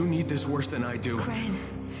system. You need this worse than I do. Crane,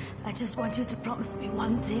 I just want you to promise me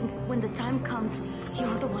one thing. When the time comes,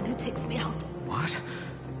 you're the one who takes me out. What?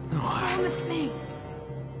 No, Promise me.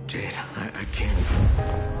 Jade, I can't.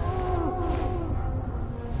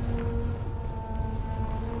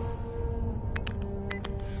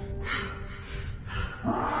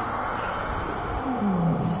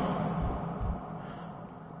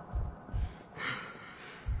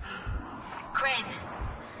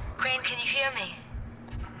 Crane, can you hear me?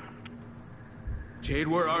 Jade,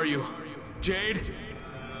 where are you? Jade?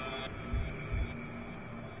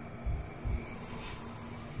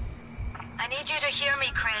 I need you to hear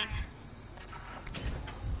me, Crane.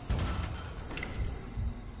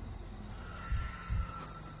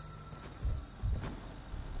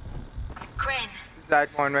 Crane. That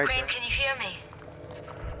one right Crane, there. can you hear me?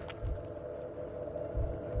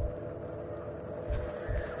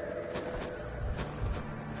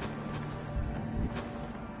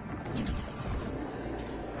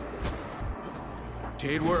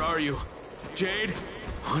 Jade, where are you? Jade?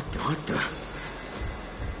 What the?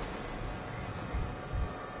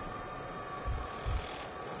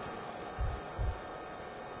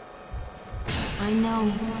 I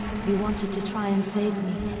know you wanted to try and save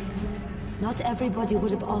me. Not everybody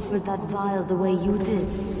would have offered that vial the way you did.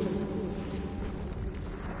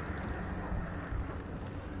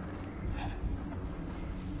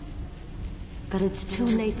 But it's too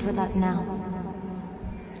late for that now.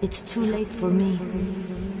 It's too late for me.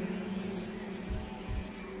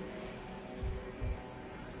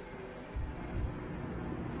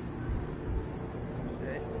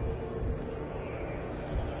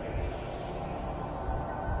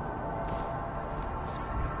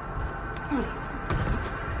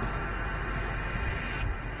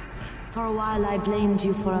 For a while I blamed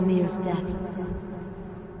you for Amir's death.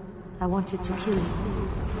 I wanted to kill you.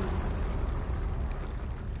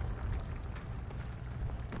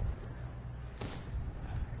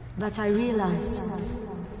 But I realized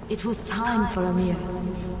it was time for Amir.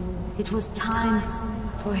 It was time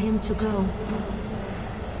for him to go.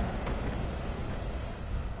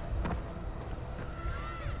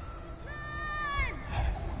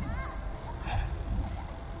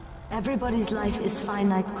 Everybody's life is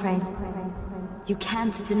finite, Crane. You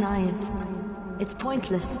can't deny it. It's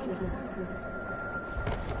pointless.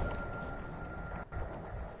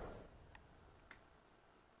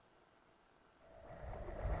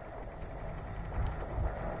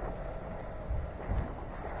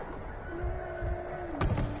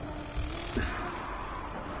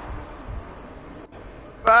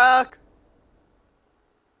 Fuck!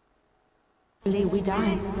 We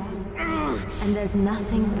die. And there's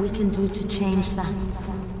nothing we can do to change that.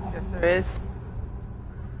 Yes, there is.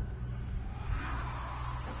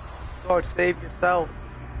 God, save yourself.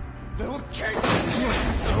 No, again.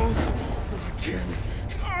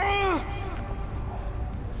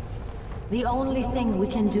 The only thing we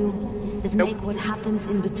can do is make what happens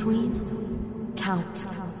in between count.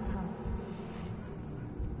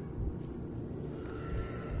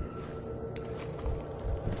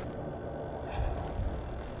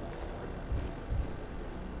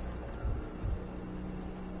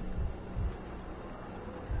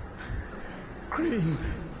 Crane,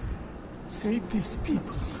 save these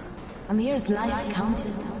people. Amir's life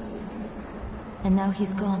counted. And now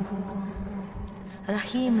he's gone.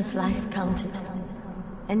 Rahim's life counted.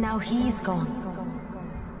 And now he's gone.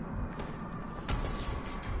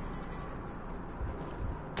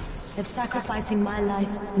 If sacrificing my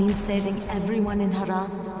life means saving everyone in Haran,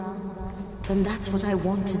 then that's what I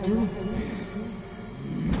want to do.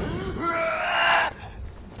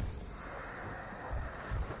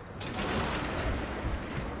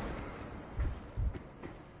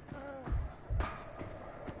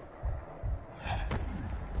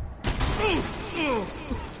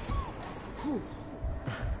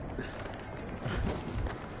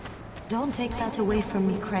 Don't take that away from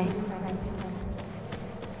me, Crane.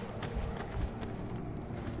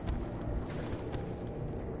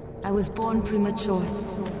 I was born premature.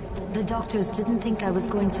 The doctors didn't think I was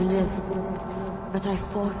going to live, but I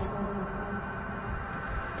fought.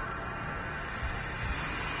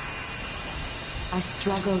 I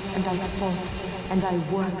struggled and I fought, and I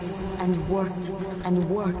worked and worked and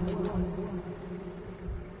worked.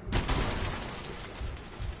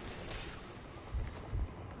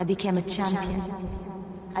 I became a champion.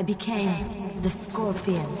 I became the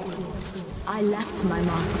Scorpion. I left my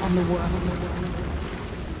mark on the world.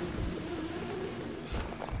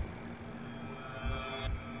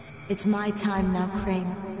 It's my time now,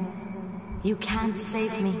 Crane. You can't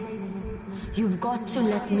save me. You've got to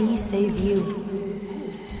let me save you.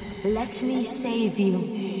 Let me save you.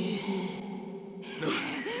 No.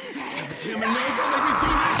 Damn it, no, don't make me do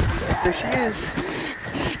this! There she is.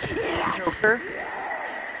 Joker.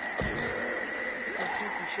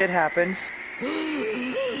 Shit happens. Oh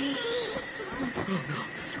no.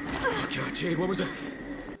 Oh God, Jade, what was it?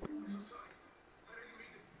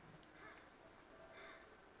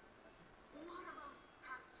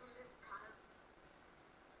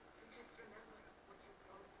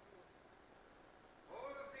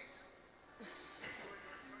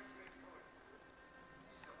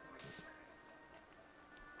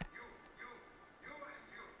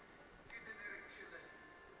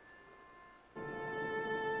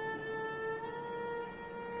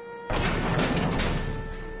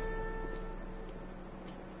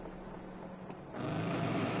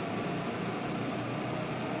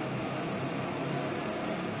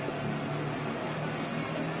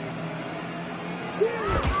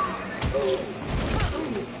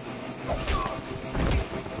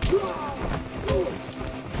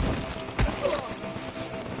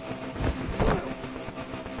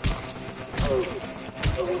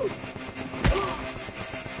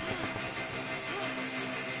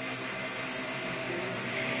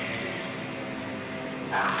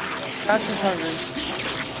 That's just hungry.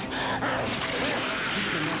 It's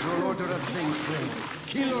the natural order of things, Crane.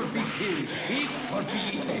 Kill or be killed. Eat or be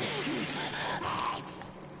eaten.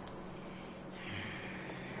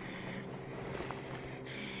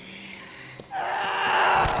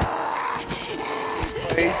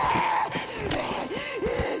 Please.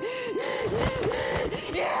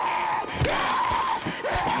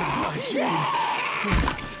 Goodbye, Jade.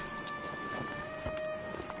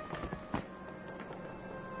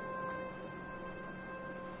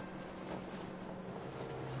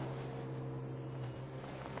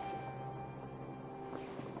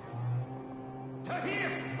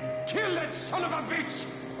 Tahir! Kill that son of a bitch!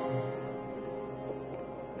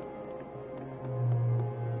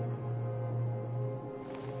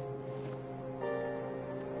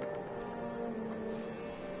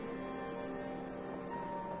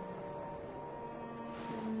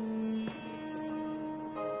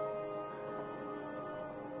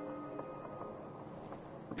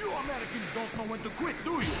 You Americans don't know when to quit,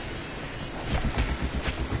 do you?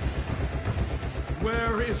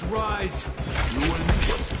 Where is Rise? You and me.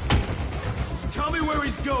 Tell me where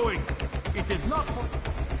he's going! It is not for...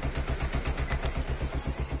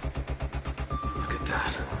 Look at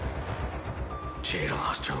that. Jade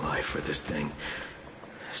lost her life for this thing.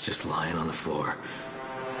 It's just lying on the floor.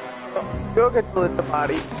 Go get to lift the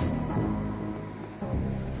body.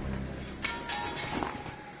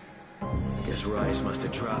 Guess Rise must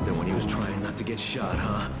have dropped it when he was trying not to get shot,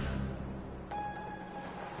 huh?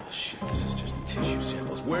 Oh shit, this is just the tissue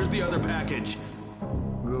samples. Where's the other package?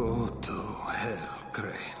 Go to hell,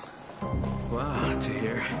 Crane. Wow,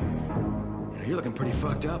 Tahir. You know, you're looking pretty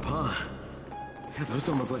fucked up, huh? Yeah, those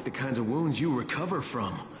don't look like the kinds of wounds you recover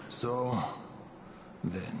from. So,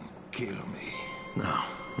 then kill me. No,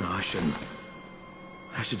 I shouldn't.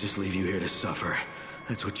 I should just leave you here to suffer.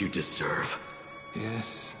 That's what you deserve.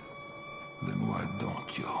 Yes? Then why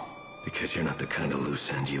don't you? Because you're not the kind of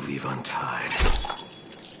loose end you leave untied.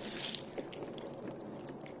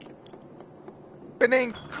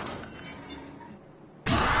 Spinning.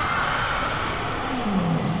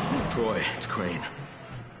 Troy, it's Crane.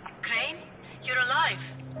 Crane, you're alive.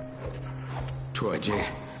 Troy,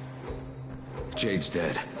 Jade's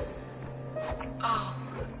dead. Oh,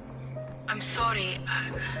 I'm sorry.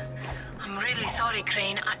 I'm really sorry,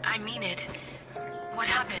 Crane. I mean it. What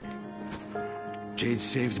happened? Jade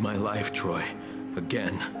saved my life, Troy.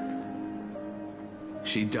 Again.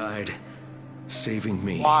 She died, saving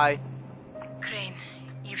me. Why? Crane,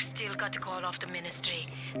 you've still got to call off the ministry.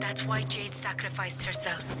 That's why Jade sacrificed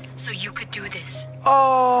herself, so you could do this.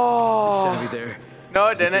 Oh. Savvy there? No, it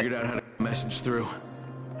Has he didn't. figured out how to get a message through?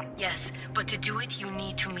 Yes, but to do it, you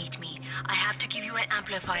need to meet me. I have to give you an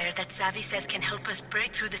amplifier that Savvy says can help us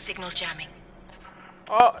break through the signal jamming.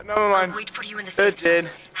 Oh, never mind. I'll wait for you in the It safe zone. did.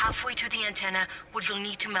 Halfway to the antenna, where you'll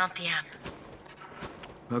need to mount the amp.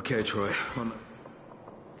 Okay, Troy.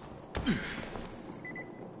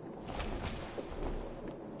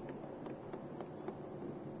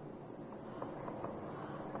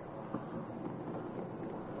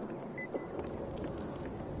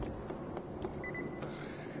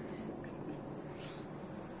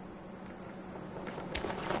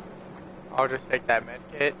 I'll just take that med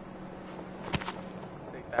kit.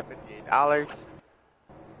 Take that $58.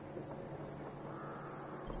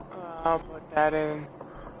 I'll put that in.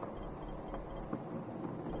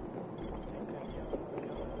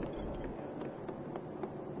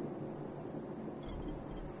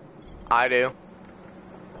 I do.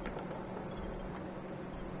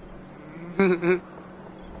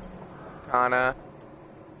 Kana.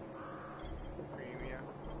 Premium.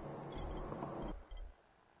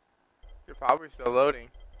 You're probably still loading.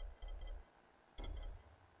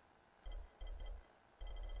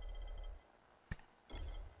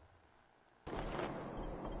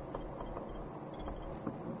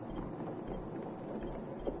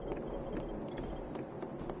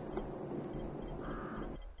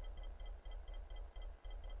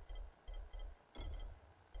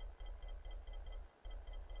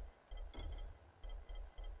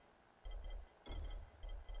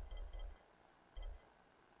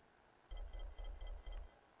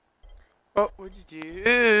 What would you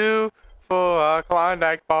do for a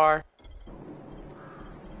Klondike bar?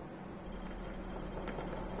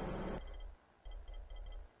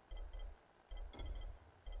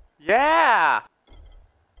 Yeah!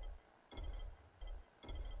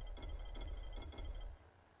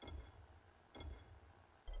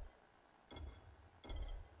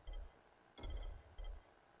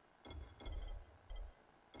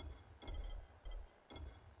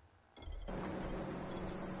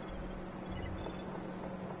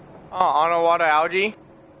 Oh, on a water algae?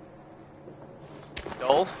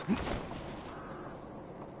 Dulce?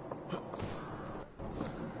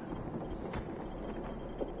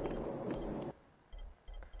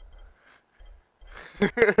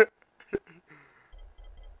 Then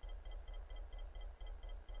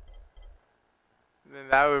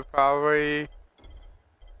that would probably...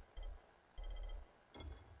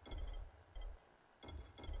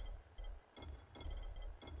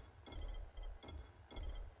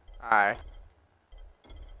 Alright.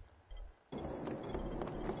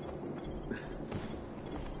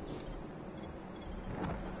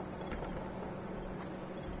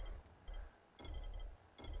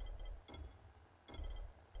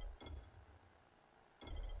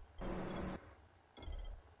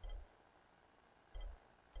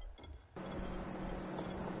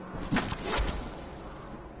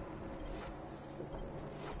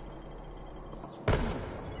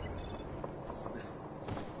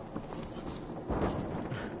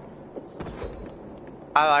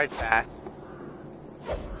 I like that.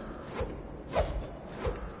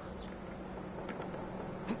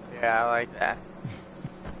 Yeah, I like that.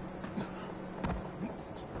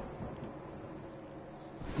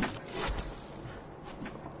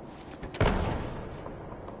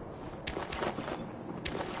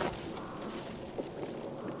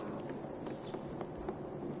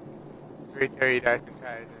 He does and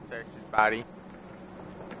tries to search his body.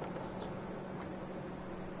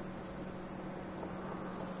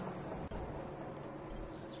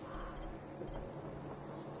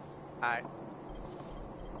 Hi.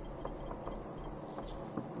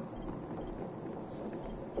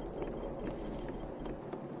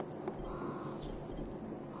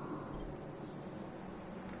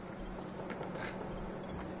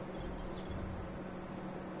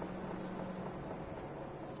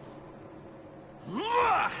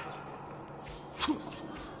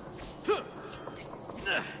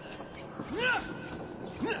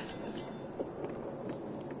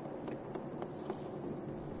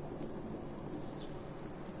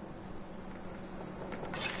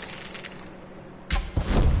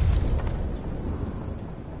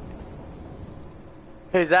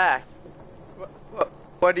 Hey Zach,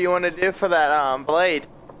 what do you want to do for that blade?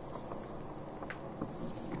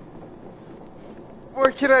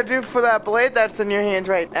 What can I do for that blade that's in your hands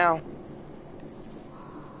right now?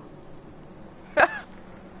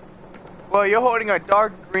 Well, you're holding a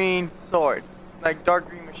dark green sword, like dark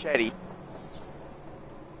green machete.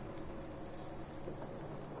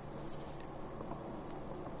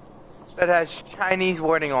 That has Chinese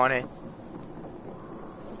wording on it.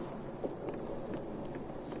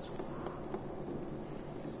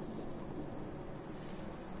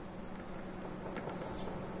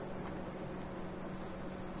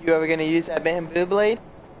 You ever gonna use that bamboo blade?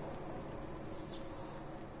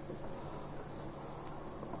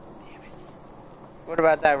 Damn it. What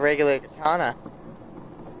about that regular katana?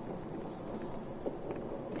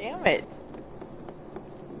 Damn it.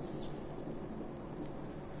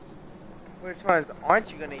 Which ones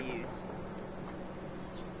aren't you gonna use?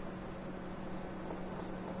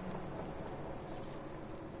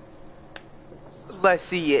 Let's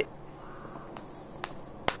see it.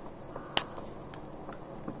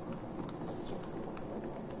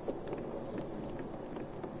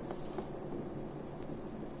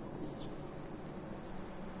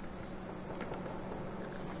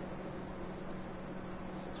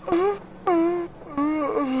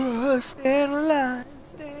 Stand alive,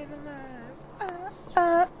 stand alive,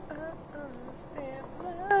 stand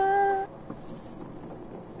alive.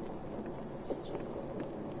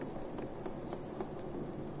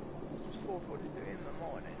 It's 4:43 in the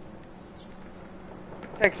morning.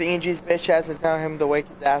 Text Angie's bitch ass and tell him to wake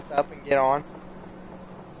his ass up and get on.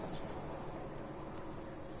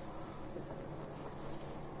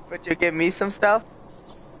 But you give me some stuff?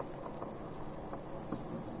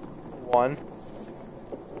 One.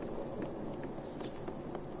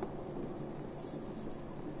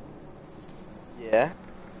 Yeah.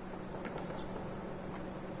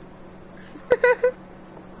 I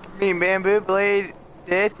mean, bamboo blade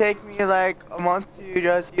did take me like a month to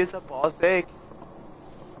just use up all 6.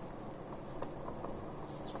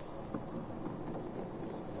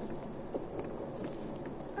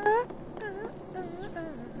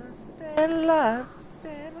 Stand alive,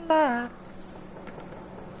 stand alive.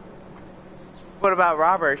 What about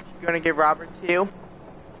Robert? You gonna give Robert too?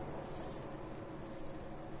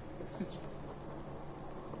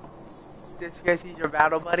 Just because he's your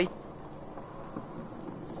battle buddy?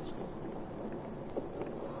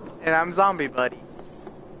 And I'm zombie buddy.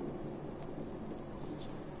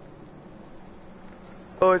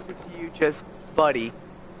 Or is it you just buddy?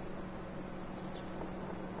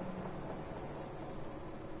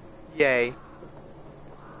 Yay.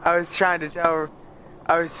 I was telling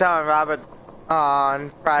Robert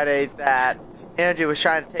on Friday that Andrew was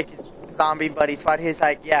trying to take his zombie buddy spot. He's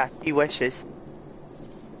like, yeah, he wishes.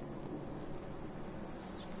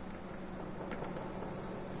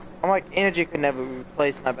 I'm like, energy could never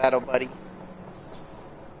replace my battle buddies.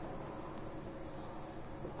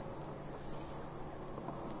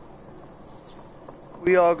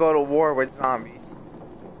 We all go to war with zombies.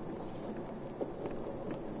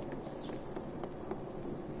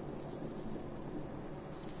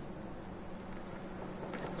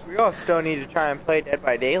 We all still need to try and play Dead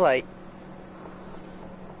by Daylight.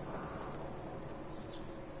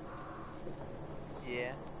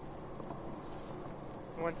 Yeah.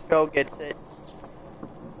 Once Phil gets it.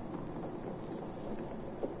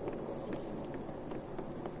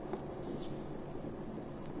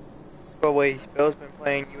 But wait, Phil's been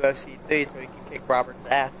playing UFC 3 so he can kick Robert's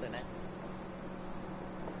ass in it.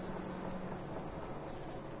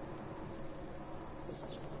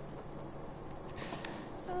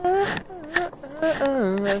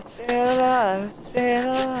 Stay alive, stay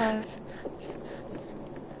alive.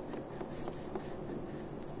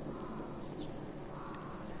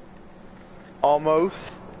 Almost.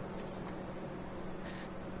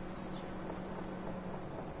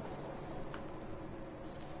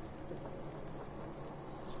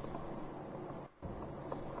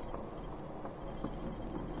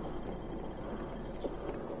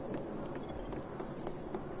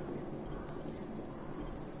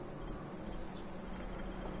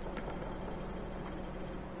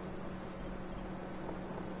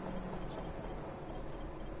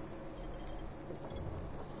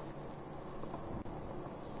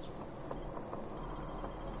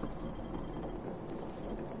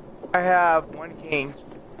 I have one king.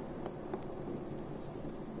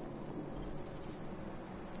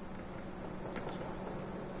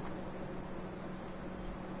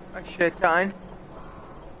 A shit ton.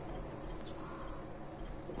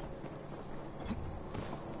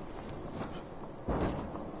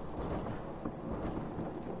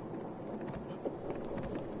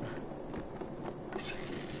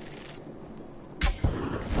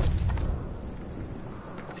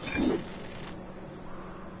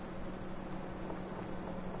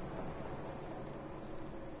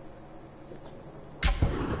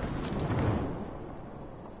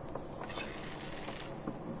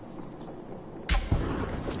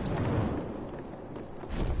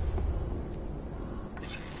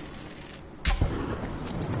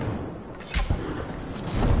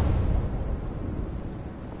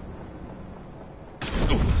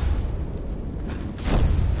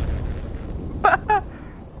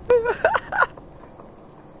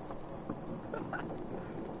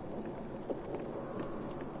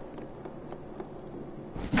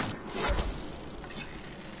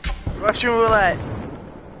 Russian roulette.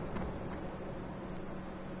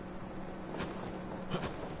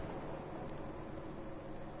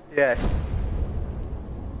 Yes.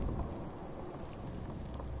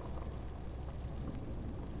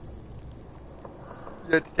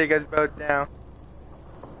 You have to take us both down.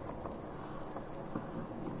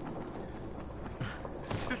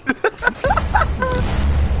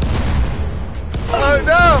 Oh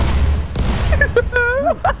no!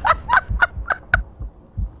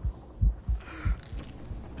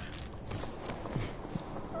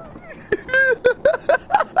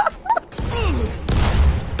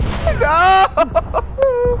 No!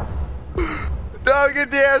 Don't get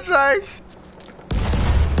the airstrikes!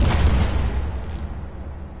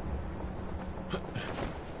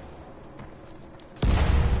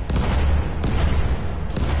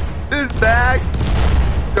 This is Zach!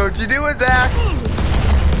 Don't you do it, Zach!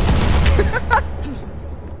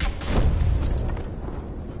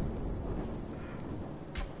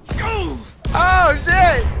 Oh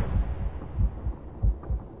shit!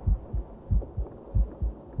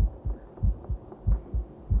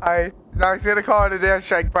 Alright, Zach's gonna call it a death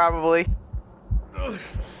strike probably.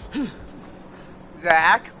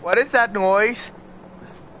 Zach, what is that noise?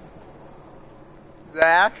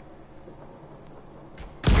 Zach?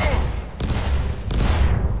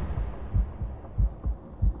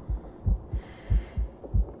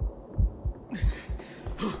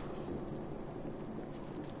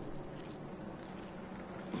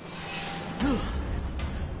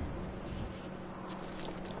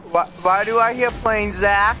 Why do I hear planes,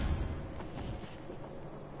 Zach?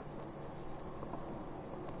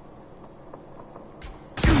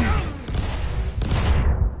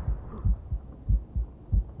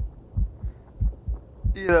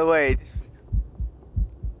 Either way.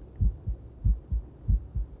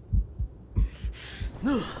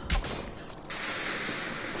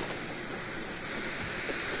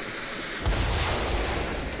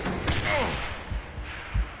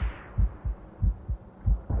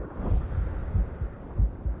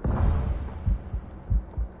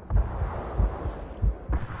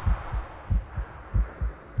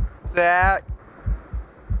 Zach.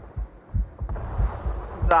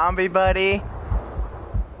 Zombie buddy.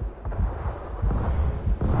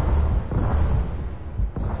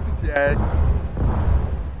 Yes.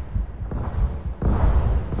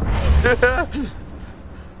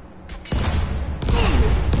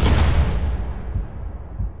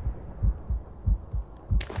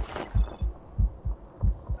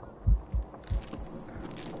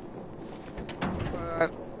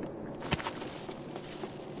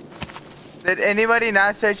 Did anybody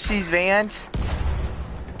not search these vans?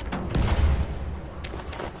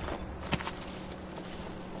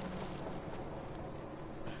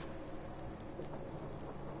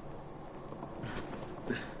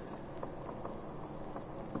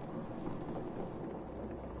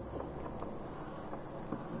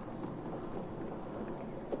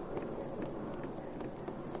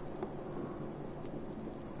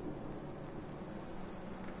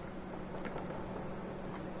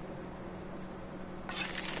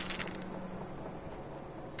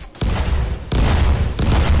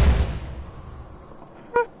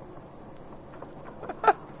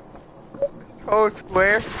 Oh,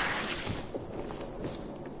 square.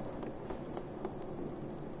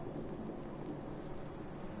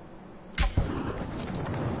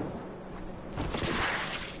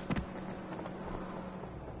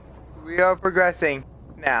 We are progressing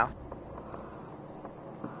now.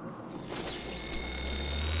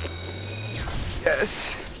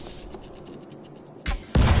 Yes.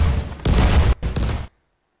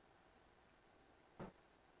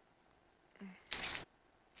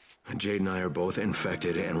 Jade and I are both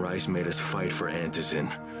infected, and Rice made us fight for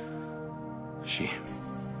Antizin. She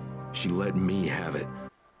let me have it.